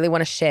 But I really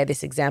want to share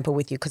this example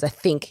with you because I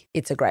think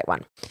it's a great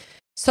one.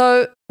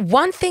 So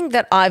one thing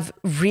that I've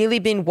really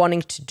been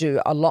wanting to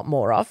do a lot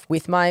more of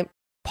with my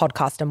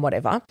podcast and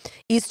whatever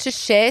is to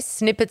share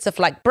snippets of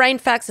like brain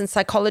facts and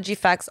psychology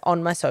facts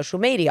on my social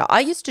media. I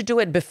used to do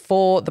it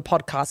before the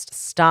podcast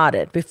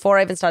started. Before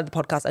I even started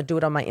the podcast, I'd do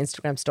it on my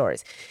Instagram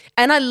stories.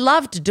 And I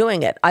loved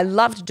doing it. A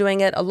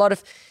lot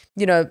of,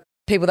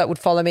 people that would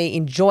follow me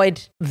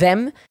enjoyed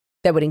them.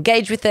 They would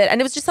engage with it.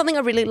 And it was just something I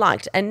really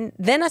liked. And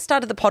then I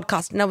started the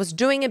podcast and I was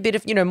doing a bit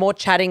of, more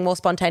chatting, more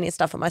spontaneous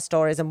stuff on my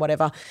stories and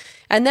whatever.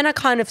 And then I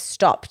kind of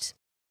stopped.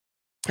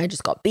 I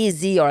just got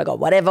busy or I got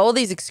whatever, all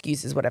these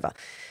excuses, whatever.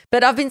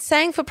 But I've been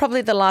saying for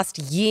probably the last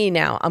year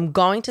now, I'm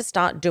going to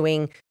start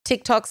doing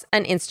TikToks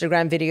and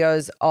Instagram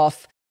videos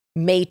of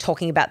me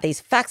talking about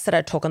these facts that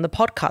I talk on the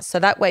podcast. So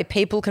that way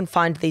people can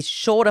find these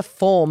shorter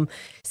form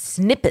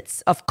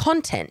snippets of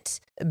content,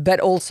 but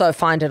also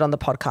find it on the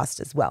podcast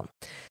as well.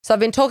 So I've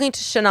been talking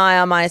to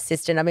Shania, my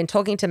assistant. I've been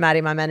talking to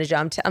Maddie, my manager.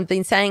 I've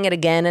been saying it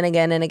again and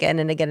again and again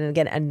and again and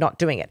again and not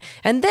doing it.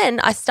 And then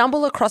I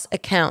stumble across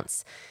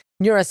accounts,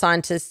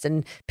 neuroscientists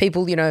and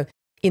people,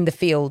 in the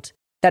field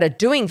that are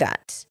doing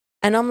that.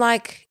 And I'm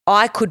like,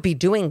 I could be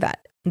doing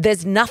that.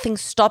 There's nothing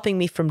stopping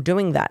me from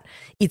doing that.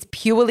 It's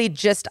purely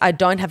just I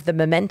don't have the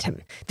momentum.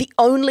 The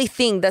only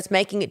thing that's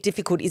making it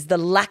difficult is the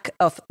lack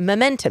of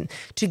momentum.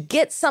 To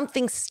get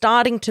something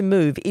starting to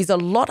move is a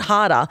lot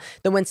harder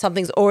than when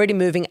something's already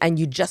moving and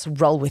you just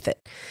roll with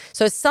it.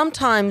 So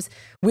sometimes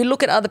we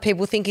look at other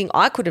people thinking,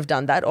 I could have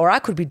done that or I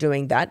could be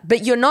doing that,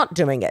 but you're not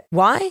doing it.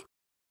 Why?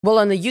 Well,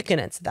 only you can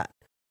answer that.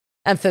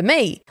 And for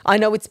me, I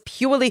know it's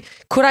purely,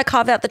 could I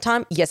carve out the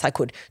time? Yes, I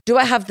could. Do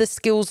I have the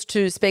skills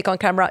to speak on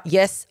camera?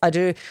 Yes, I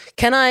do.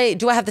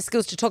 Do I have the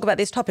skills to talk about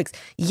these topics?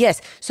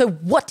 Yes. So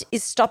what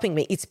is stopping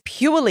me? It's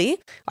purely,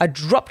 I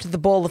dropped the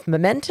ball of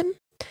momentum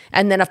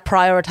And then I've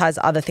prioritized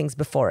other things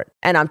before it.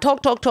 And I'm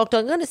talk. I'm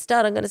going to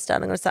start.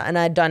 And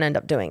I don't end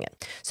up doing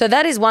it. So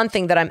that is one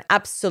thing that I'm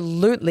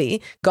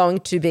absolutely going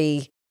to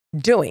be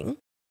doing.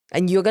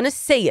 And you're going to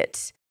see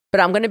it.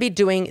 But I'm going to be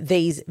doing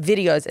these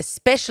videos,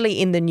 especially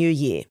in the new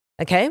year.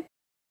 Okay?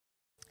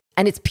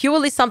 And it's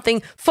purely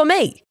something for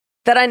me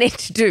that I need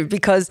to do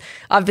because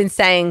I've been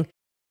saying,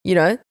 you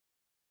know,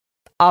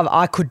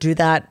 I could do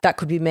that. That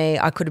could be me.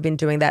 I could have been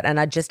doing that and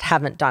I just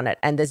haven't done it.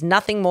 And there's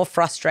nothing more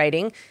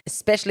frustrating,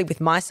 especially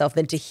with myself,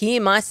 than to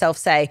hear myself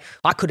say,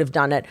 I could have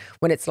done it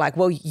when it's like,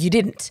 well, you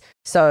didn't.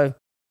 So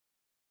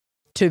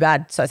too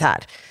bad, so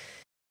sad.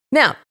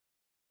 Now,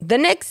 the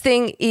next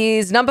thing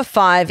is number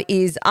 5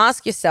 is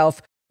ask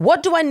yourself,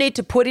 what do I need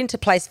to put into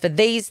place for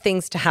these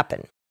things to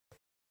happen?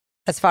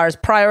 As far as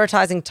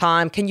prioritizing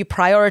time, can you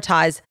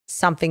prioritize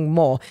something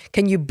more?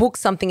 Can you book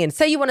something in?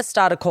 Say you want to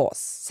start a course.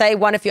 Say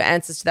one of your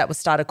answers to that was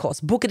start a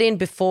course. Book it in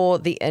before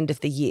the end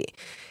of the year.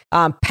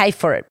 Pay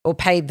for it or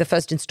pay the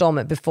first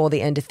installment before the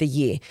end of the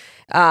year.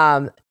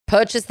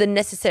 Purchase the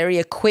necessary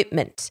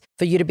equipment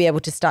for you to be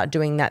able to start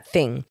doing that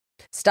thing.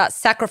 Start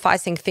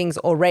sacrificing things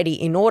already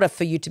in order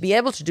for you to be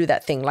able to do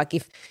that thing. Like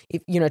if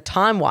you know,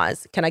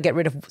 time-wise, can I get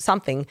rid of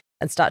something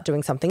and start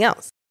doing something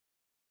else?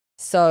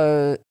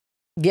 So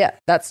yeah,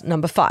 that's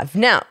number 5.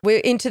 Now, we're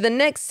into the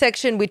next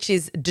section, which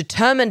is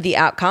determine the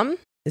outcome.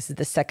 This is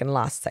the second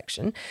last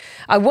section.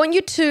 I want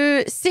you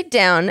to sit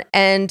down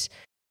and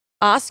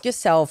ask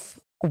yourself,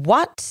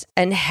 what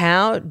and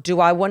how do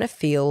I want to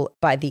feel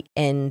by the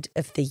end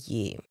of the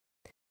year?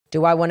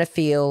 Do I want to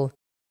feel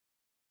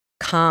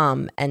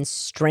calm and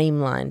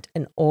streamlined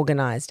and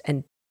organized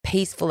and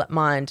peaceful at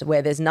mind,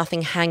 where there's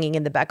nothing hanging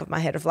in the back of my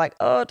head of like,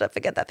 oh, don't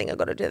forget that thing, I've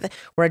got to do that,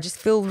 where I just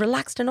feel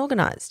relaxed and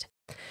organized?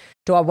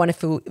 Do I want to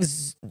feel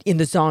in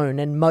the zone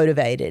and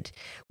motivated?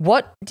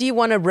 What do you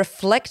want to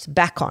reflect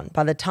back on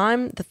by the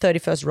time the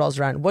 31st rolls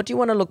around? What do you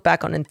want to look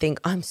back on and think,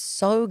 I'm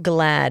so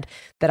glad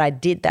that I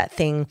did that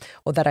thing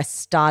or that I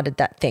started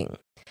that thing?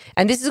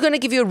 And this is going to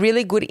give you a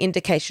really good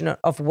indication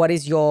of what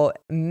is your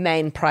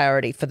main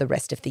priority for the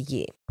rest of the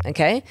year,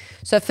 okay?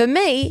 So for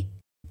me,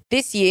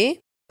 this year,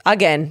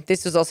 again,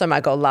 this was also my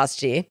goal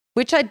last year,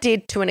 which I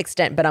did to an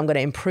extent, but I'm going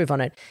to improve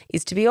on it,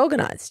 is to be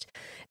organized.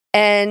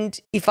 And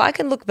if I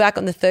can look back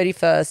on the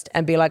 31st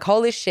and be like,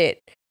 holy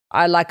shit,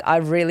 I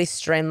really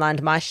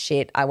streamlined my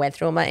shit. I went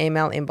through all my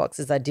email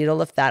inboxes. I did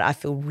all of that. I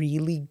feel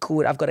really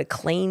good. I've got a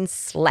clean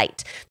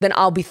slate. Then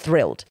I'll be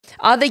thrilled.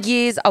 Other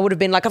years, I would have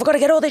been like, I've got to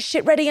get all this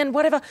shit ready and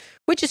whatever,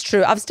 which is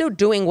true. I'm still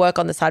doing work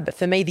on the side. But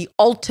for me, the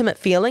ultimate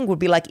feeling would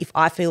be like if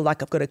I feel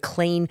like I've got a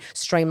clean,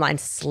 streamlined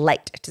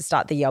slate to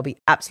start the year, I'll be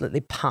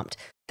absolutely pumped.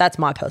 That's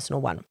my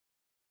personal one.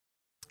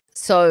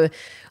 So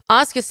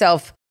ask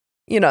yourself,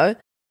 you know,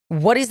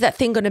 what is that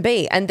thing going to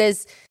be? And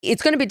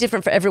it's going to be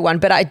different for everyone,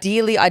 but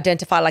ideally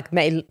identify like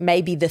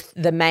maybe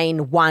the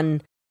main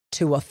 1,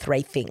 2, or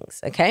 3 things,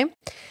 okay?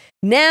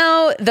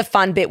 Now the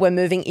fun bit, we're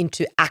moving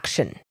into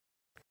action.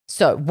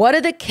 So what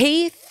are the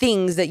key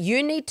things that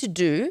you need to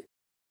do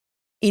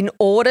in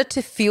order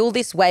to feel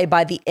this way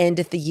by the end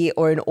of the year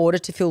or in order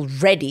to feel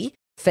ready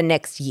for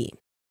next year?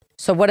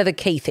 So what are the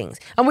key things?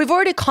 And you've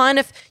already kind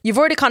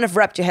of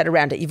wrapped your head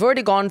around it. You've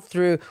already gone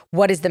through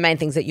what is the main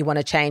things that you want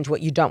to change, what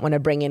you don't want to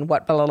bring in,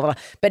 what blah, blah, blah.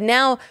 But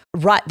now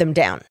write them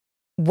down.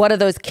 What are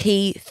those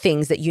key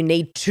things that you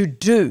need to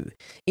do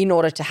in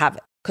order to have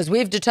it? Because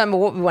we've determined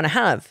what we want to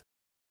have.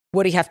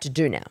 What do you have to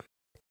do now?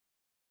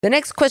 The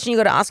next question you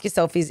got to ask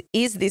yourself is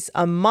this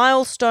a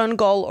milestone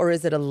goal or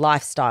is it a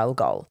lifestyle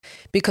goal?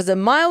 Because a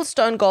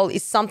milestone goal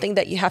is something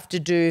that you have to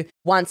do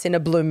once in a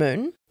blue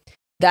moon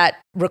that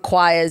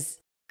requires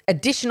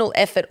additional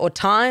effort or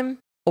time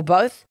or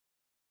both.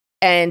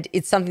 And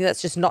it's something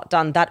that's just not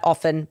done that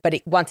often,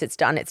 but once it's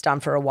done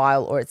for a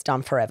while or it's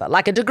done forever.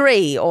 Like a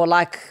degree or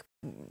like,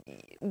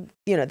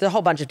 you know, there's a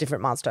whole bunch of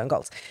different milestone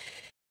goals.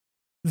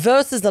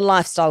 Versus the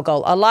lifestyle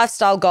goal. A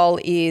lifestyle goal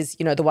is,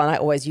 you know, the one I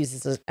always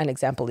use as an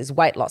example is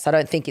weight loss. I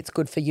don't think it's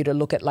good for you to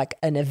look at like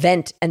an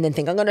event and then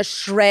think, I'm going to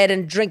shred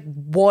and drink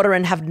water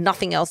and have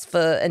nothing else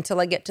until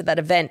I get to that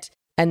event.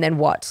 And then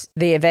what?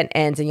 The event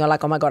ends and you're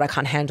like, oh my God, I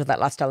can't handle that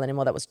lifestyle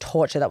anymore. That was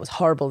torture. That was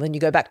horrible. Then you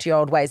go back to your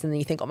old ways and then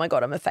you think, oh my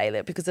God, I'm a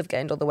failure because I've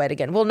gained all the weight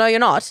again. Well, no, you're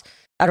not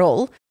at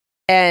all.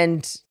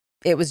 And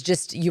it was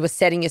just, you were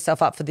setting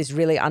yourself up for this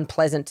really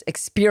unpleasant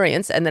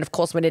experience. And then of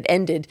course, when it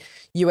ended,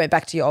 you went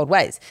back to your old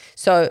ways.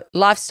 So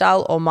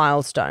lifestyle or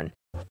milestone.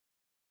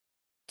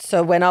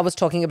 So when I was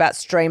talking about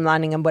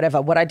streamlining and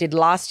whatever, what I did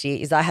last year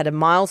is I had a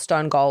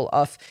milestone goal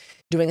of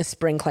doing a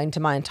spring clean to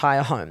my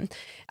entire home,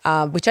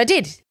 which I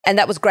did. And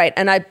that was great.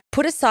 And I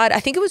put aside, I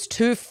think it was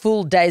 2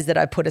 full days that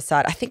I put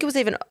aside. I think it was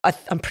even,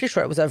 I'm pretty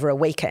sure it was over a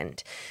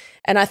weekend.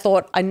 And I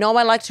thought, I know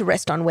I like to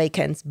rest on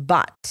weekends,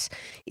 but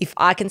if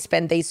I can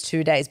spend these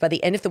 2 days, by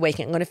the end of the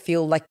weekend, I'm going to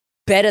feel like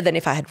better than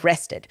if I had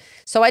rested.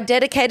 So I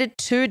dedicated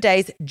 2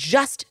 days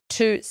just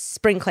to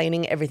spring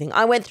cleaning everything.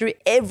 I went through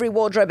every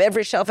wardrobe,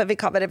 every shelf, every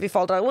cupboard, every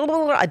folder.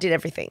 I did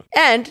everything.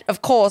 And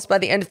of course, by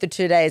the end of the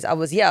 2 days, I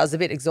was a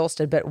bit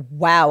exhausted, but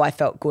wow, I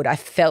felt good. I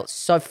felt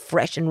so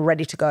fresh and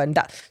ready to go.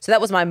 So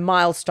that was my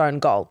milestone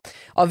goal.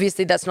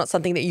 Obviously, that's not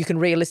something that you can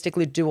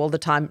realistically do all the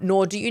time,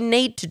 nor do you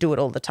need to do it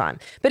all the time.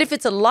 But if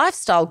it's a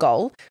lifestyle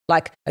goal,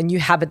 like a new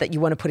habit that you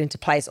want to put into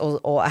place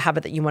or a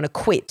habit that you want to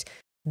quit,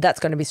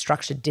 that's going to be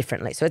structured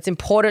differently. So it's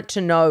important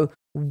to know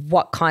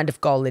what kind of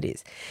goal it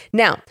is.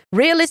 Now,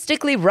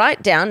 realistically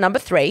write down, number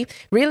 3,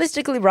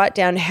 realistically write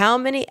down how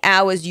many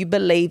hours you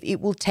believe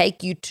it will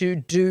take you to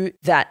do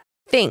that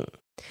thing.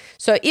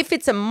 So if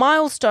it's a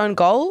milestone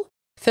goal,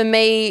 for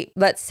me,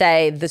 let's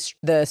say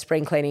the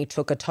spring cleaning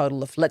took a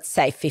total of, let's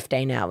say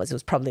 15 hours. It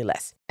was probably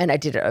less. And I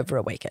did it over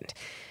a weekend.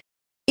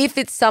 If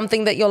it's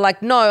something that you're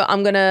like, no,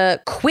 I'm going to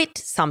quit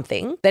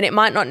something, then it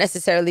might not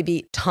necessarily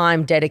be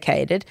time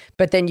dedicated,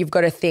 but then you've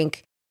got to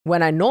think,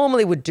 when I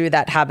normally would do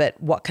that habit,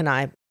 what can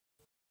I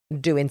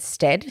do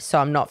instead? So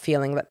I'm not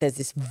feeling that there's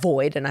this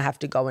void and I have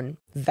to go and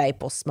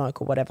vape or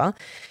smoke or whatever.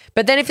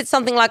 But then if it's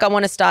something like I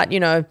want to start,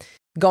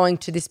 going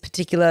to this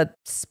particular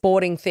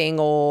sporting thing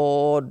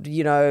or,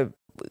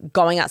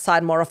 going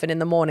outside more often in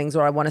the mornings,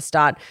 or I want to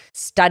start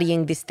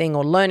studying this thing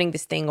or learning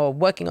this thing or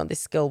working on this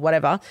skill,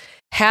 whatever,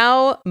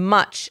 how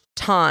much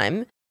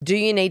time do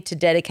you need to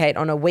dedicate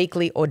on a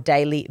weekly or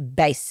daily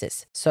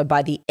basis? So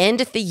by the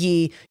end of the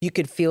year, you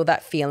could feel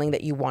that feeling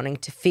that you're wanting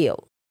to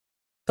feel.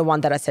 The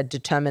one that I said,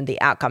 determine the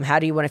outcome. How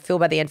do you want to feel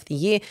by the end of the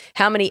year?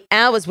 How many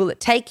hours will it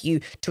take you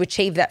to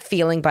achieve that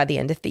feeling by the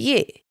end of the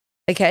year?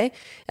 Okay.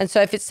 And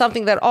so if it's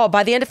something that,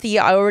 by the end of the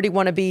year, I already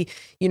want to be,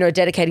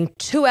 dedicating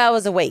 2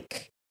 hours a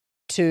week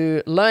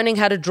to learning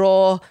how to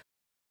draw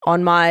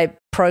on my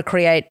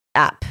Procreate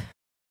app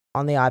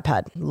on the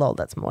iPad. Lol,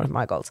 that's one of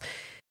my goals.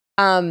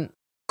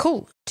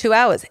 Cool, 2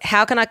 hours.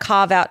 How can I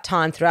carve out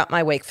time throughout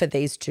my week for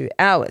these 2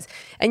 hours?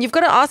 And you've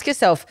got to ask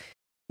yourself,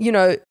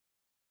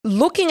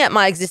 looking at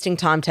my existing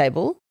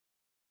timetable,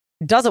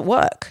 does it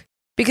work?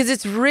 Because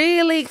it's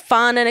really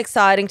fun and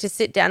exciting to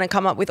sit down and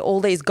come up with all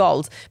these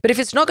goals. But if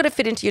it's not going to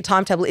fit into your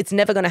timetable, it's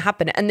never going to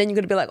happen. And then you're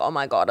going to be like, oh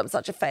my God, I'm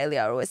such a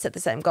failure. I always set the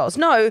same goals.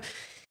 No,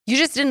 you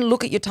just didn't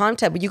look at your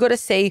timetable. You got to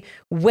see,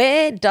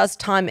 where does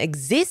time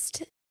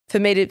exist for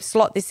me to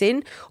slot this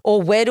in,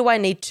 or where do I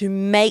need to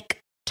make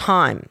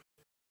time?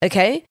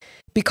 Okay?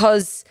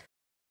 Because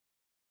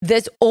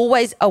there's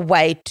always a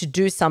way to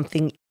do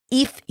something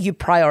if you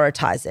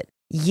prioritize it.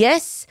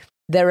 Yes,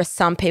 there are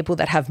some people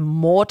that have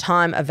more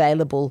time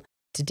available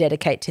to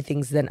dedicate to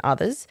things than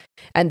others.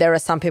 And there are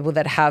some people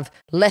that have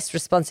less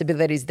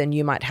responsibilities than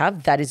you might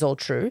have. That is all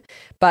true.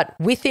 But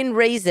within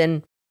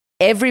reason,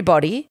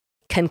 everybody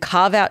can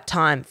carve out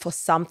time for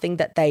something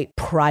that they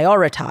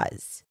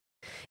prioritize.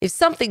 If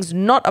something's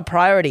not a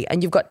priority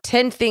and you've got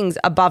 10 things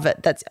above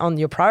it that's on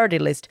your priority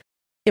list,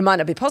 it might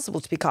not be possible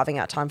to be carving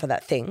out time for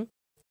that thing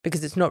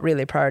because it's not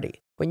really a priority.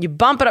 When you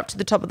bump it up to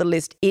the top of the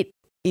list, it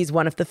is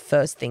one of the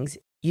first things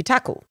you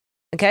tackle.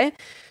 Okay?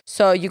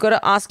 So you got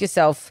to ask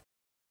yourself,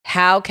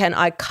 how can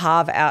I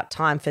carve out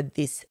time for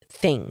this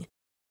thing?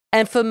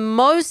 And for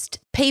most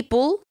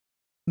people,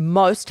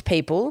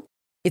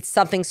 it's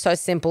something so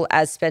simple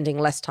as spending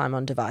less time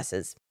on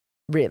devices.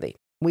 Really,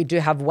 we do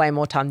have way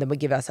more time than we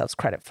give ourselves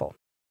credit for.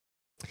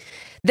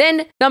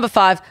 Then number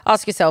 5,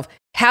 ask yourself,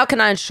 how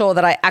can I ensure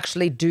that I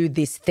actually do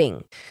this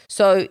thing?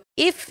 So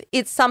if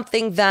it's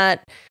something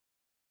that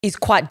is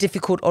quite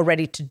difficult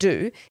already to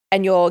do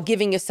and you're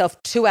giving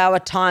yourself 2-hour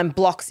time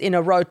blocks in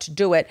a row to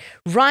do it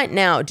right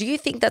now, do you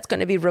think that's going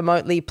to be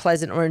remotely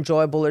pleasant or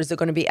enjoyable, or is it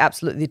going to be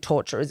absolutely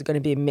torture, or is it going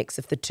to be a mix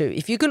of the two?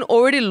 If you can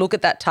already look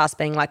at that task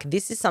being like,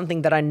 this is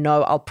something that I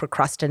know I'll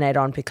procrastinate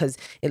on because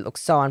it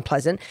looks so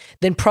unpleasant,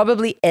 then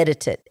probably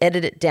edit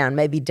it down,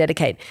 maybe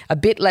dedicate a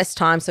bit less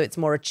time so it's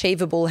more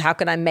achievable. How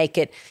can I make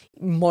it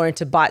more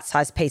into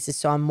bite-sized pieces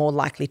so I'm more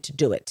likely to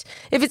do it?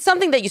 If it's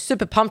something that you're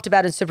super pumped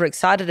about and super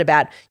excited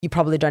about, you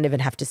probably don't even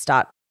have to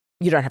start.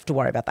 You don't have to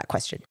worry about that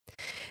question.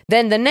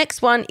 Then the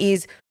next one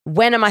is,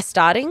 when am I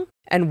starting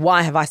and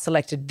why have I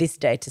selected this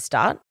day to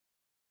start?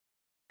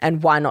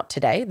 And why not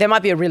today? There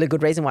might be a really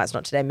good reason why it's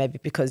not today, maybe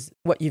because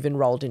what you've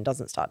enrolled in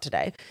doesn't start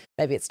today.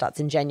 Maybe it starts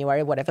in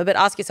January, whatever. But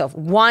ask yourself,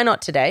 why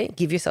not today?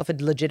 Give yourself a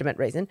legitimate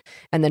reason.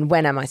 And then,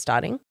 when am I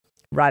starting?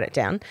 Write it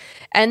down.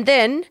 And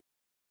then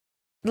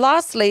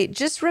lastly,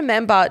 just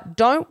remember,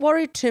 don't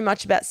worry too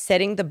much about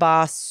setting the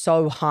bar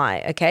so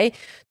high, okay?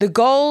 The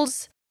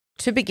goals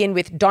to begin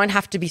with don't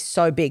have to be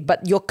so big,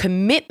 but your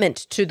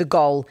commitment to the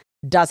goal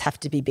does have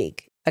to be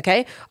big,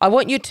 okay? I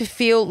want you to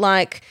feel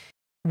like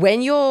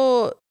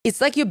it's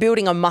like you're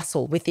building a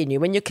muscle within you.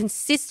 When you're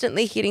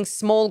consistently hitting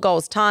small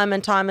goals time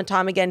and time and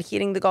time again,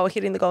 hitting the goal,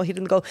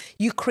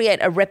 you create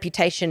a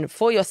reputation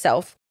for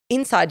yourself,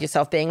 inside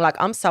yourself, being like,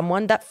 I'm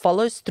someone that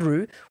follows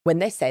through when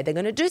they say they're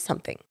going to do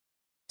something.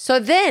 So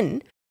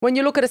then when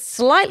you look at a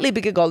slightly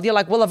bigger goal, you're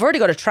like, well, I've already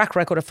got a track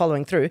record of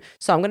following through,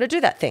 so I'm going to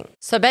do that thing.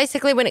 So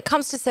basically, when it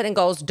comes to setting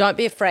goals, don't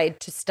be afraid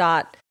to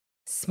start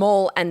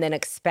small and then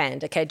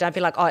expand, okay? Don't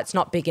be like, oh, it's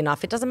not big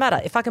enough. It doesn't matter.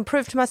 If I can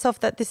prove to myself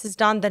that this is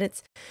done, then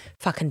it's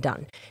fucking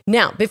done.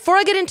 Now, before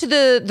I get into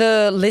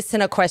the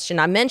listener question,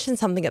 I mentioned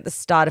something at the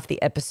start of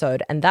the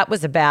episode, and that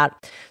was about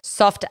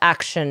soft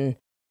action,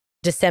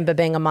 December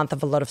being a month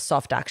of a lot of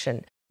soft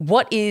action.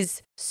 What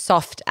is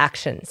soft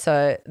action?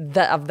 So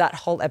of that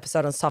whole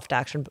episode on soft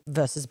action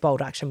versus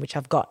bold action, which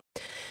I've got.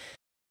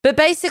 But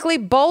basically,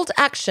 bold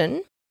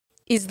action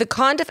is the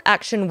kind of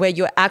action where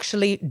you're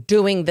actually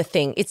doing the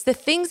thing. It's the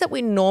things that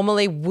we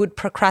normally would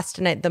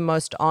procrastinate the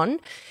most on.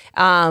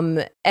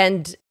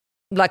 And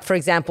like, for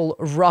example,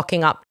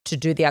 rocking up to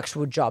do the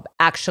actual job,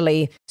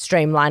 actually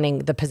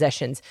streamlining the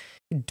possessions,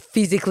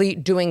 physically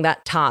doing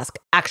that task,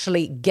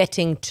 actually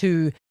getting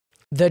to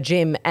the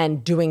gym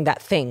and doing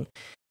that thing,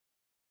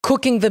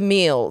 cooking the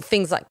meal,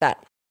 things like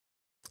that.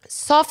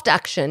 Soft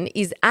action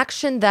is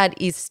action that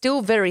is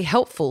still very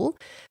helpful,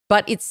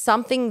 but it's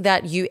something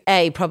that you,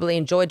 A, probably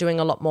enjoy doing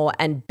a lot more,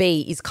 and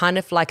B, is kind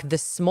of like the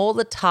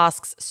smaller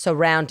tasks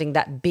surrounding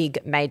that big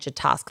major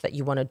task that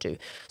you want to do.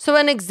 So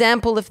an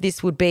example of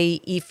this would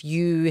be if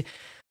you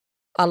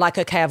are like,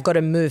 okay, I've got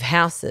to move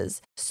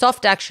houses.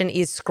 Soft action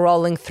is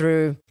scrolling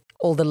through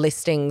all the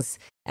listings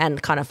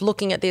and kind of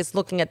looking at this,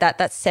 looking at that.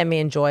 That's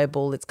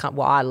semi-enjoyable. It's kind of,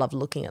 well, I love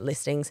looking at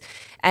listings.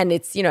 And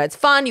it's, you know, it's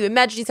fun. You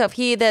imagine yourself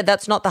here, there.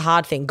 That's not the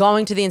hard thing.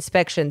 Going to the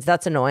inspections,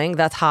 that's annoying.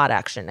 That's hard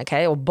action,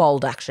 okay, or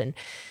bold action.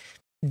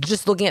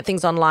 Just looking at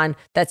things online,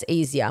 that's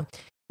easier.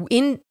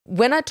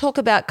 When I talk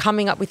about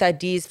coming up with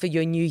ideas for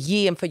your new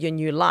year and for your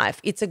new life,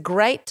 it's a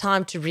great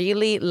time to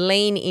really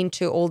lean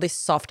into all this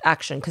soft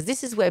action, because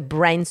this is where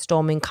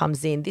brainstorming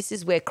comes in. This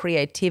is where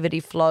creativity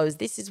flows.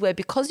 This is where,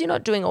 because you're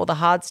not doing all the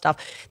hard stuff,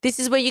 this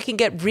is where you can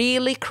get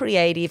really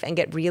creative and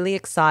get really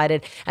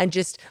excited and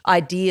just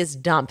ideas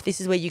dump.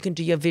 This is where you can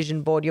do your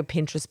vision board, your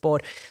Pinterest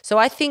board. So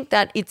I think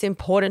that it's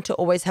important to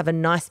always have a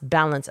nice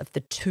balance of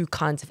the two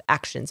kinds of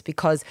actions,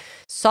 because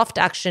soft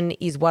action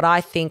is what I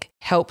think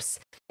helps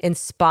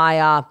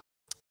inspire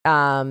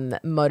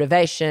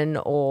motivation,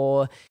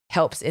 or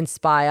helps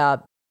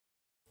inspire,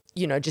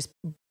 you know, just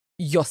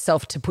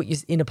yourself to put you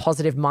in a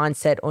positive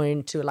mindset or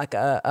into like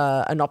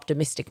an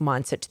optimistic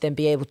mindset to then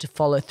be able to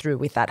follow through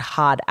with that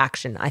hard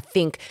action. I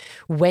think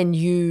when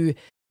you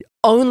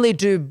only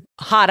do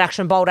hard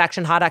action, bold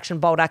action, hard action,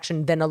 bold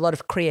action, then a lot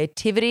of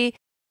creativity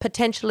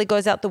potentially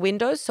goes out the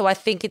window. So I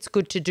think it's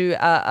good to do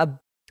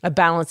a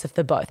balance of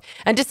the both.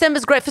 And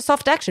December's great for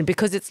soft action,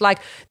 because it's like,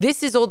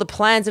 this is all the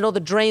plans and all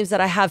the dreams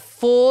that I have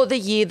for the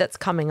year that's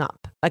coming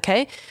up,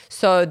 okay?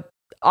 So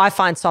I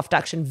find soft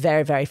action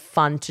very, very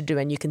fun to do,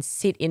 and you can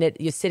sit in it.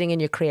 You're sitting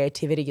in your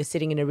creativity. You're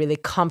sitting in a really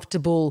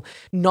comfortable,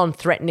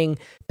 non-threatening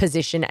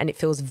position, and it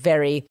feels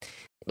very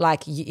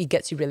like it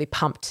gets you really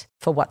pumped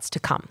for what's to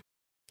come.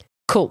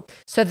 Cool.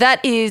 So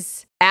that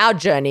is our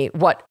journey,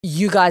 what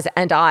you guys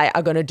and I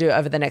are going to do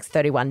over the next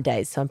 31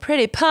 days. So I'm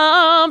pretty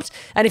pumped.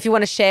 And if you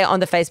want to share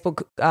on the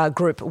Facebook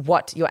group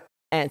what your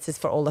answers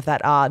for all of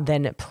that are,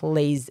 then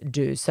please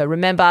do. So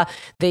remember,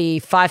 the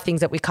 5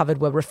 things that we covered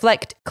were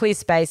reflect, clear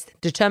space,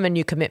 determine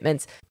new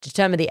commitments,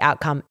 determine the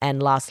outcome,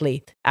 and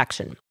lastly,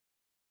 action.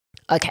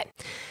 Okay.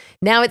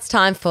 Now it's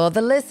time for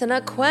the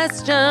listener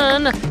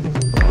question.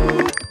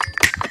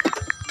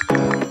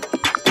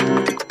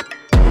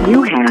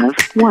 You have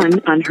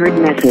one unheard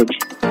message.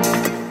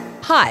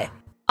 Hi,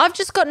 I've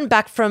just gotten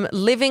back from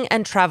living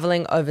and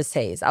traveling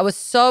overseas. I was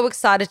so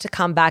excited to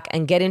come back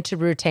and get into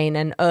routine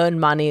and earn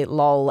money,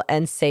 lol,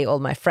 and see all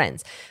my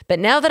friends. But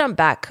now that I'm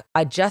back,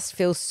 I just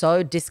feel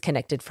so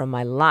disconnected from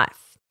my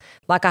life.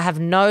 Like I have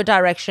no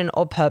direction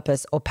or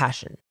purpose or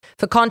passion.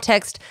 For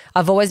context,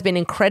 I've always been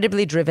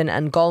incredibly driven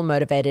and goal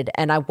motivated,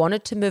 and I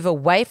wanted to move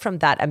away from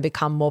that and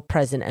become more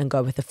present and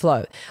go with the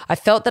flow. I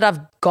felt that I've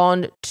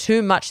gone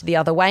too much the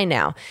other way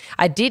now.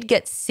 I did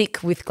get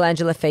sick with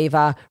glandular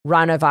fever,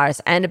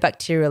 rhinovirus, and a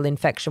bacterial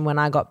infection when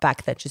I got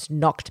back that just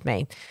knocked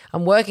me.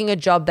 I'm working a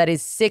job that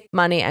is sick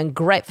money and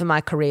great for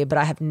my career, but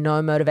I have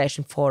no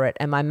motivation for it,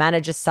 and my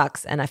manager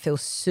sucks, and I feel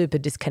super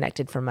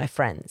disconnected from my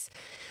friends.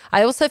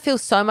 I also feel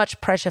so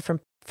much pressure from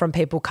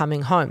people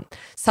coming home.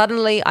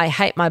 Suddenly, I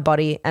hate my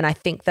body and I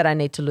think that I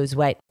need to lose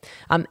weight.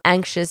 I'm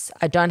anxious.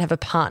 I don't have a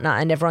partner,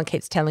 and everyone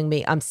keeps telling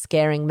me I'm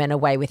scaring men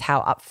away with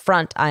how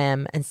upfront I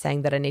am and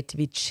saying that I need to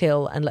be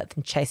chill and let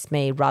them chase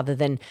me rather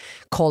than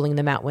calling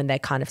them out when they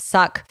kind of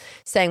suck,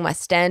 saying my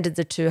standards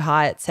are too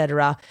high,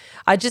 etc.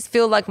 I just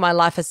feel like my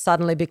life has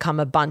suddenly become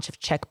a bunch of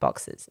check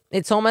boxes.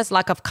 It's almost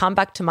like I've come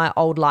back to my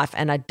old life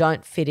and I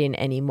don't fit in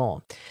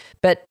anymore.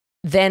 But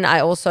then I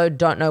also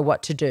don't know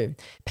what to do.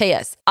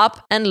 P.S.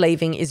 Up and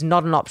leaving is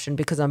not an option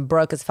because I'm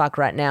broke as fuck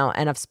right now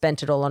and I've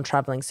spent it all on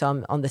traveling, so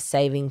I'm on the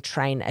saving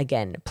train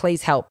again.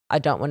 Please help. I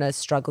don't want to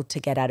struggle to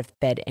get out of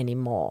bed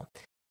anymore.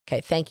 Okay,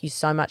 thank you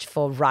so much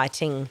for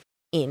writing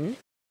in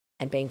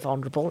and being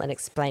vulnerable and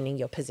explaining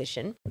your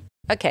position.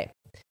 Okay,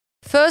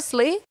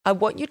 firstly, I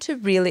want you to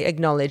really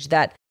acknowledge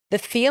that the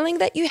feeling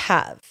that you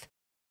have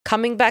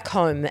coming back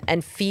home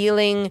and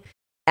feeling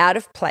out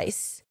of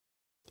place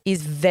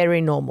is very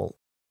normal.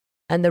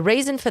 And the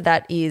reason for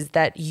that is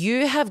that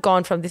you have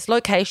gone from this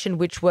location,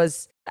 which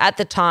was at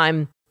the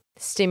time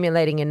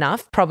stimulating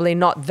enough, probably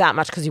not that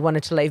much because you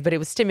wanted to leave, but it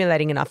was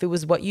stimulating enough. It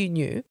was what you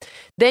knew.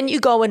 Then you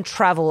go and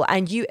travel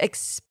and you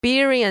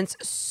experience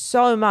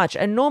so much.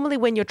 And normally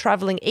when you're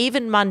traveling,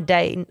 even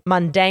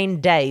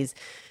mundane days,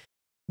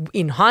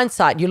 in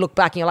hindsight, you look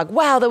back and you're like,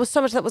 wow, there was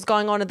so much that was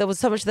going on and there was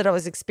so much that I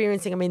was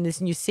experiencing. I mean,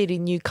 this new city,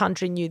 new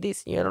country, new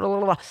this, new blah, blah,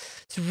 blah.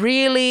 It's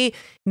really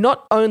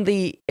not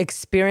only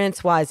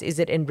experience-wise is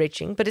it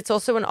enriching, but it's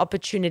also an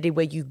opportunity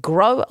where you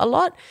grow a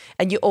lot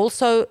and you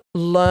also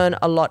learn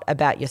a lot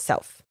about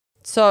yourself.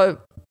 So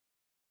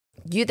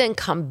you then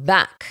come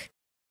back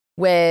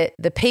where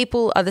the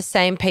people are the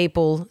same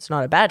people. It's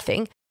not a bad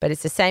thing, but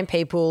it's the same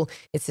people.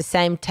 It's the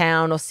same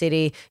town or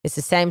city. It's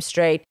the same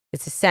street.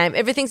 It's the same.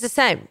 Everything's the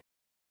same.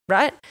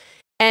 Right?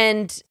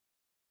 And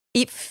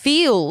it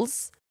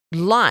feels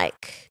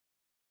like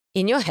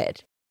in your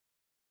head,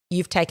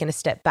 you've taken a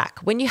step back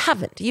when you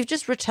haven't. You've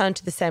just returned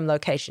to the same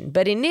location.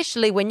 But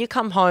initially, when you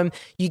come home,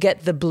 you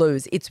get the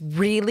blues. It's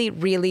really,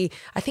 really,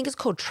 I think it's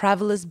called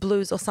traveler's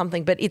blues or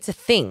something, but it's a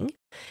thing.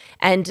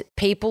 And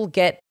people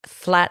get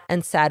flat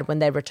and sad when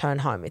they return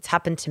home. It's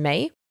happened to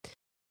me.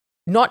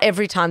 Not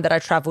every time that I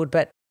traveled,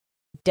 but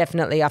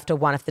definitely after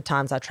one of the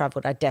times I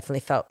traveled, I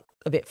definitely felt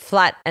a bit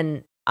flat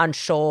and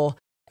unsure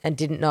and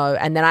didn't know.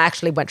 And then I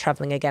actually went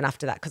traveling again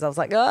after that because I was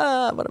like,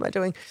 what am I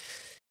doing?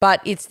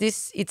 But it's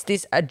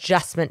this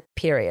adjustment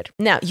period.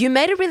 Now, you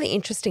made a really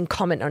interesting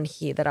comment on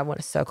here that I want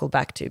to circle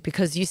back to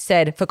because you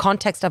said, for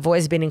context, I've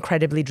always been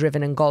incredibly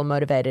driven and goal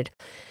motivated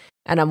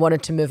and I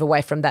wanted to move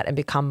away from that and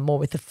become more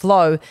with the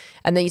flow.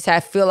 And then you say,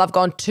 I feel I've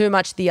gone too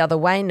much the other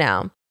way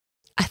now.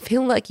 I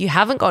feel like you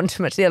haven't gone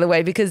too much the other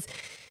way because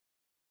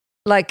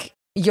like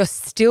you're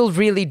still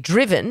really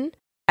driven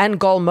and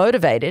goal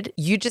motivated.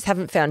 You just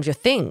haven't found your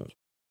thing.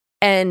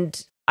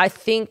 And I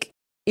think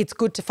it's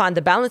good to find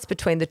the balance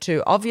between the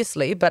two,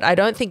 obviously, but I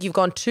don't think you've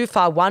gone too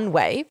far one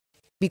way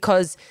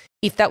because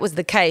if that was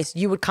the case,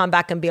 you would come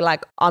back and be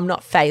like, I'm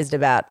not fazed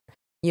about,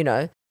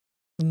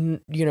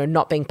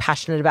 not being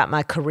passionate about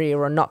my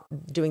career or not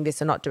doing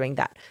this or not doing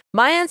that.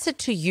 My answer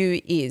to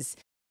you is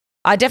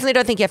I definitely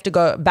don't think you have to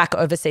go back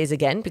overseas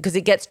again because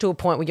it gets to a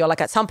point where you're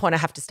like, at some point I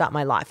have to start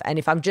my life. And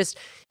if I'm just,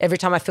 every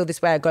time I feel this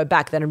way, I go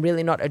back, then I'm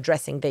really not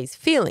addressing these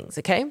feelings,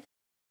 okay?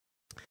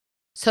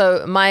 So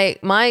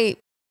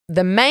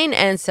the main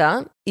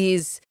answer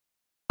is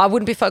I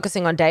wouldn't be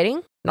focusing on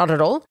dating, not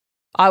at all.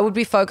 I would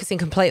be focusing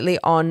completely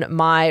on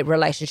my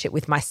relationship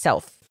with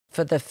myself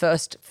for the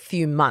first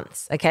few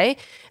months, okay?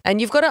 And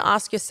you've got to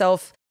ask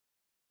yourself,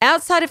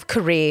 outside of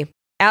career,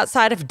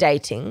 outside of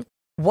dating,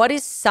 what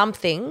is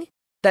something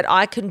that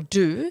I can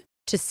do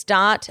to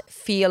start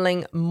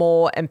feeling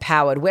more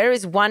empowered? Where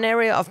is one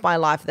area of my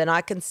life that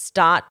I can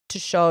start to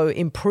show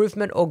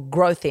improvement or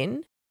growth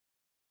in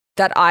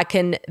that I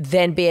can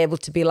then be able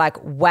to be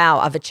like, wow,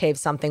 I've achieved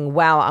something.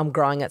 Wow, I'm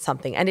growing at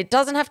something. And it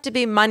doesn't have to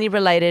be money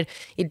related.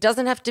 It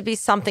doesn't have to be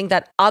something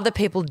that other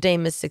people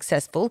deem as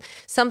successful,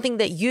 something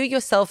that you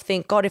yourself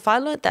think, God, if I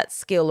learned that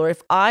skill or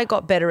if I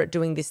got better at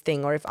doing this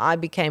thing or if I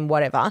became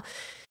whatever,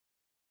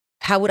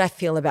 how would I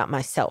feel about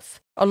myself?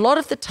 A lot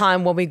of the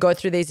time when we go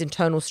through these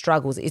internal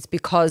struggles, it's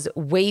because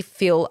we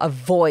feel a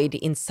void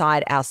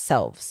inside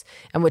ourselves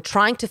and we're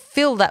trying to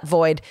fill that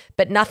void,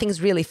 but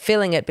nothing's really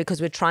filling it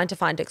because we're trying to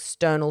find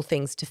external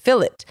things to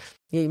fill it.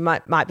 You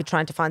might be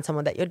trying to find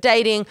someone that you're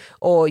dating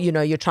or,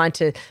 you're trying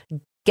to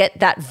get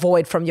that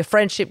void from your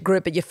friendship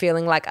group, but you're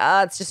feeling like,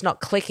 it's just not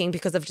clicking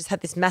because I've just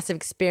had this massive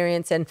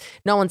experience and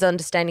no one's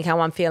understanding how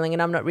I'm feeling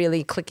and I'm not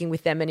really clicking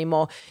with them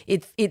anymore.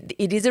 It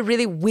is a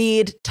really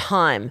weird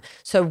time.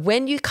 So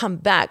when you come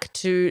back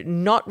to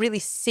not really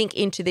sink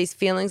into these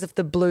feelings of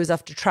the blues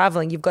after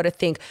traveling, you've got to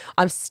think,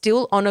 I'm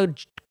still on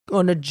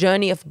a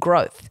journey of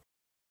growth.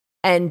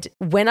 And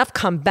when I've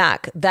come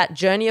back, that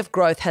journey of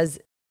growth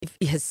has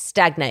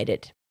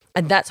stagnated.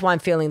 And that's why I'm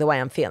feeling the way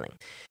I'm feeling.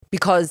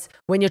 Because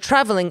when you're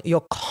traveling,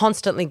 you're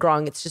constantly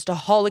growing. It's just a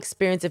whole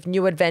experience of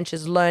new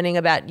adventures, learning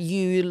about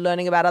you,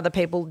 learning about other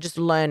people, just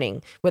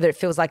learning, whether it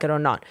feels like it or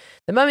not.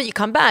 The moment you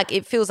come back,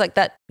 it feels like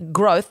that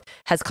growth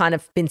has kind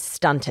of been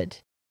stunted.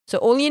 So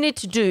all you need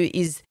to do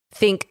is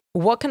think,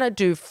 what can I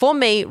do for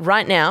me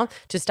right now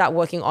to start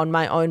working on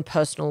my own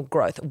personal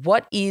growth?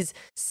 What is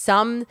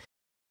some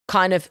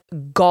kind of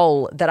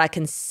goal that I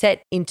can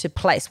set into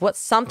place? What's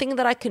something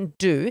that I can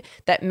do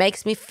that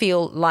makes me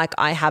feel like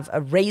I have a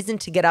reason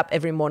to get up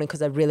every morning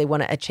because I really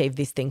want to achieve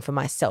this thing for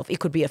myself? It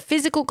could be a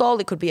physical goal,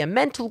 it could be a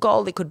mental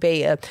goal, it could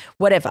be a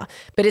whatever,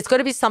 but it's got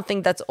to be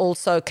something that's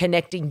also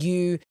connecting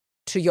you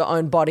to your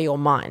own body or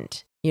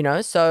mind,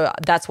 So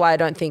that's why I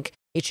don't think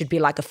it should be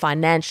like a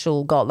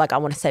financial goal, like I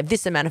want to save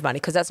this amount of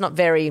money, because that's not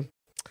very,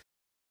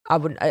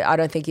 I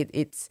don't think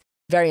it's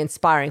very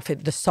inspiring for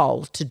the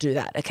soul to do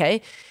that,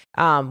 okay?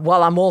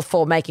 While I'm all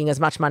for making as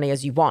much money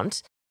as you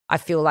want, I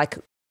feel like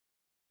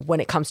when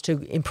it comes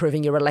to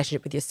improving your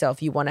relationship with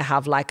yourself, you want to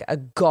have like a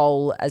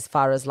goal as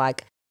far as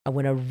like, I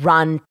want to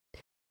run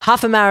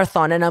half a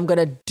marathon and I'm going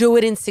to do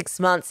it in 6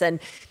 months and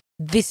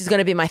this is going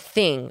to be my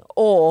thing.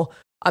 Or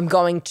I'm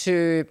going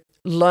to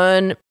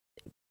learn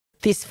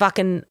this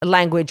fucking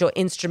language or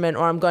instrument,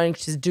 or I'm going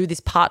to do this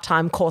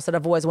part-time course that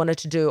I've always wanted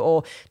to do,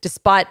 or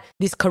despite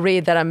this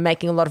career that I'm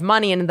making a lot of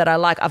money in and that I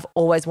like, I've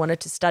always wanted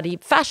to study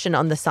fashion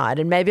on the side,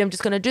 and maybe I'm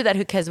just going to do that.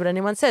 Who cares what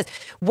anyone says?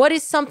 What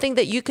is something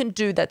that you can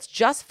do that's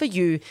just for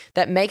you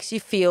that makes you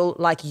feel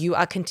like you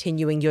are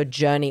continuing your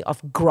journey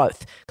of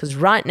growth? Because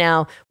right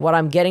now, what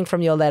I'm getting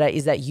from your letter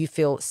is that you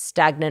feel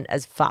stagnant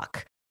as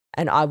fuck.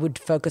 And I would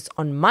focus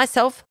on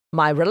myself,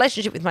 my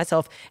relationship with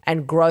myself,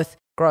 and growth,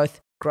 growth,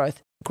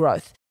 growth,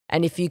 growth.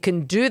 And if you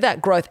can do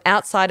that growth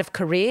outside of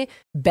career,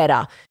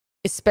 better,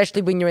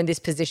 especially when you're in this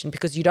position,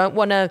 because you don't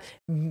want to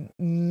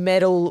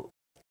meddle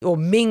or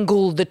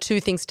mingle the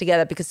two things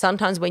together. Because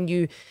sometimes when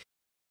you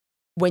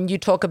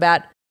talk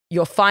about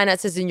your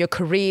finances and your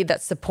career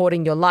that's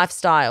supporting your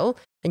lifestyle,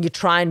 and you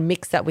try and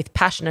mix that with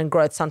passion and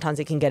growth, sometimes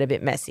it can get a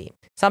bit messy.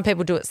 Some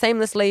people do it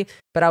seamlessly,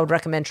 but I would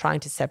recommend trying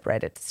to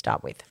separate it to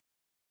start with.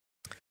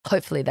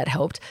 Hopefully that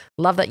helped.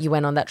 Love that you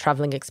went on that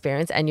traveling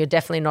experience, and you're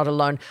definitely not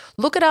alone.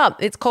 Look it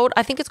up.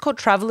 I think it's called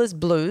Traveler's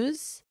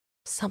Blues,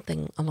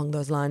 something along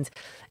those lines.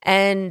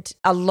 And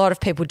a lot of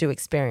people do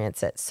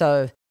experience it.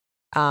 So,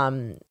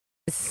 I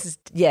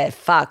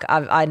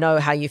know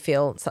how you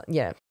feel,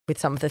 with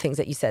some of the things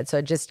that you said.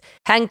 So just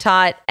hang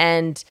tight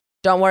and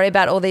don't worry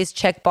about all these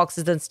check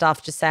boxes and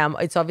stuff. Just say,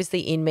 it's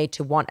obviously in me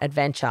to want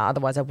adventure.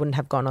 Otherwise, I wouldn't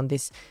have gone on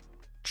this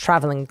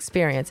traveling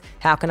experience.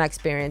 How can I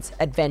experience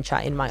adventure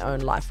in my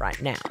own life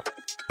right now?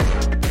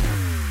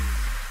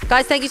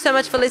 Guys, thank you so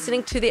much for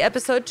listening to the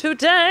episode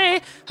today.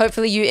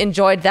 Hopefully you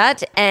enjoyed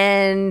that.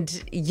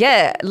 And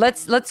yeah,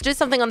 let's do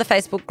something on the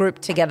Facebook group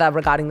together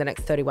regarding the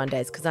next 31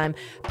 days, because I'm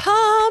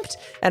pumped.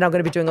 And I'm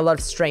going to be doing a lot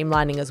of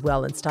streamlining as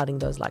well and starting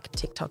those like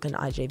TikTok and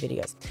IG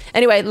videos.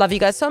 Anyway, love you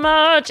guys so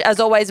much. As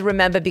always,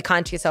 remember, be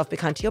kind to yourself, be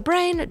kind to your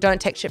brain.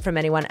 Don't take shit from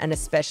anyone, and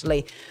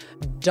especially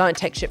don't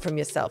take shit from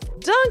yourself.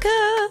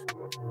 Danke!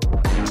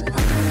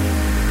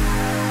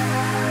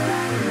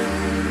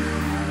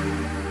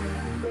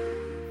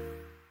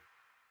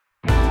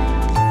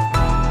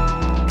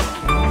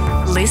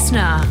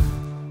 Listener.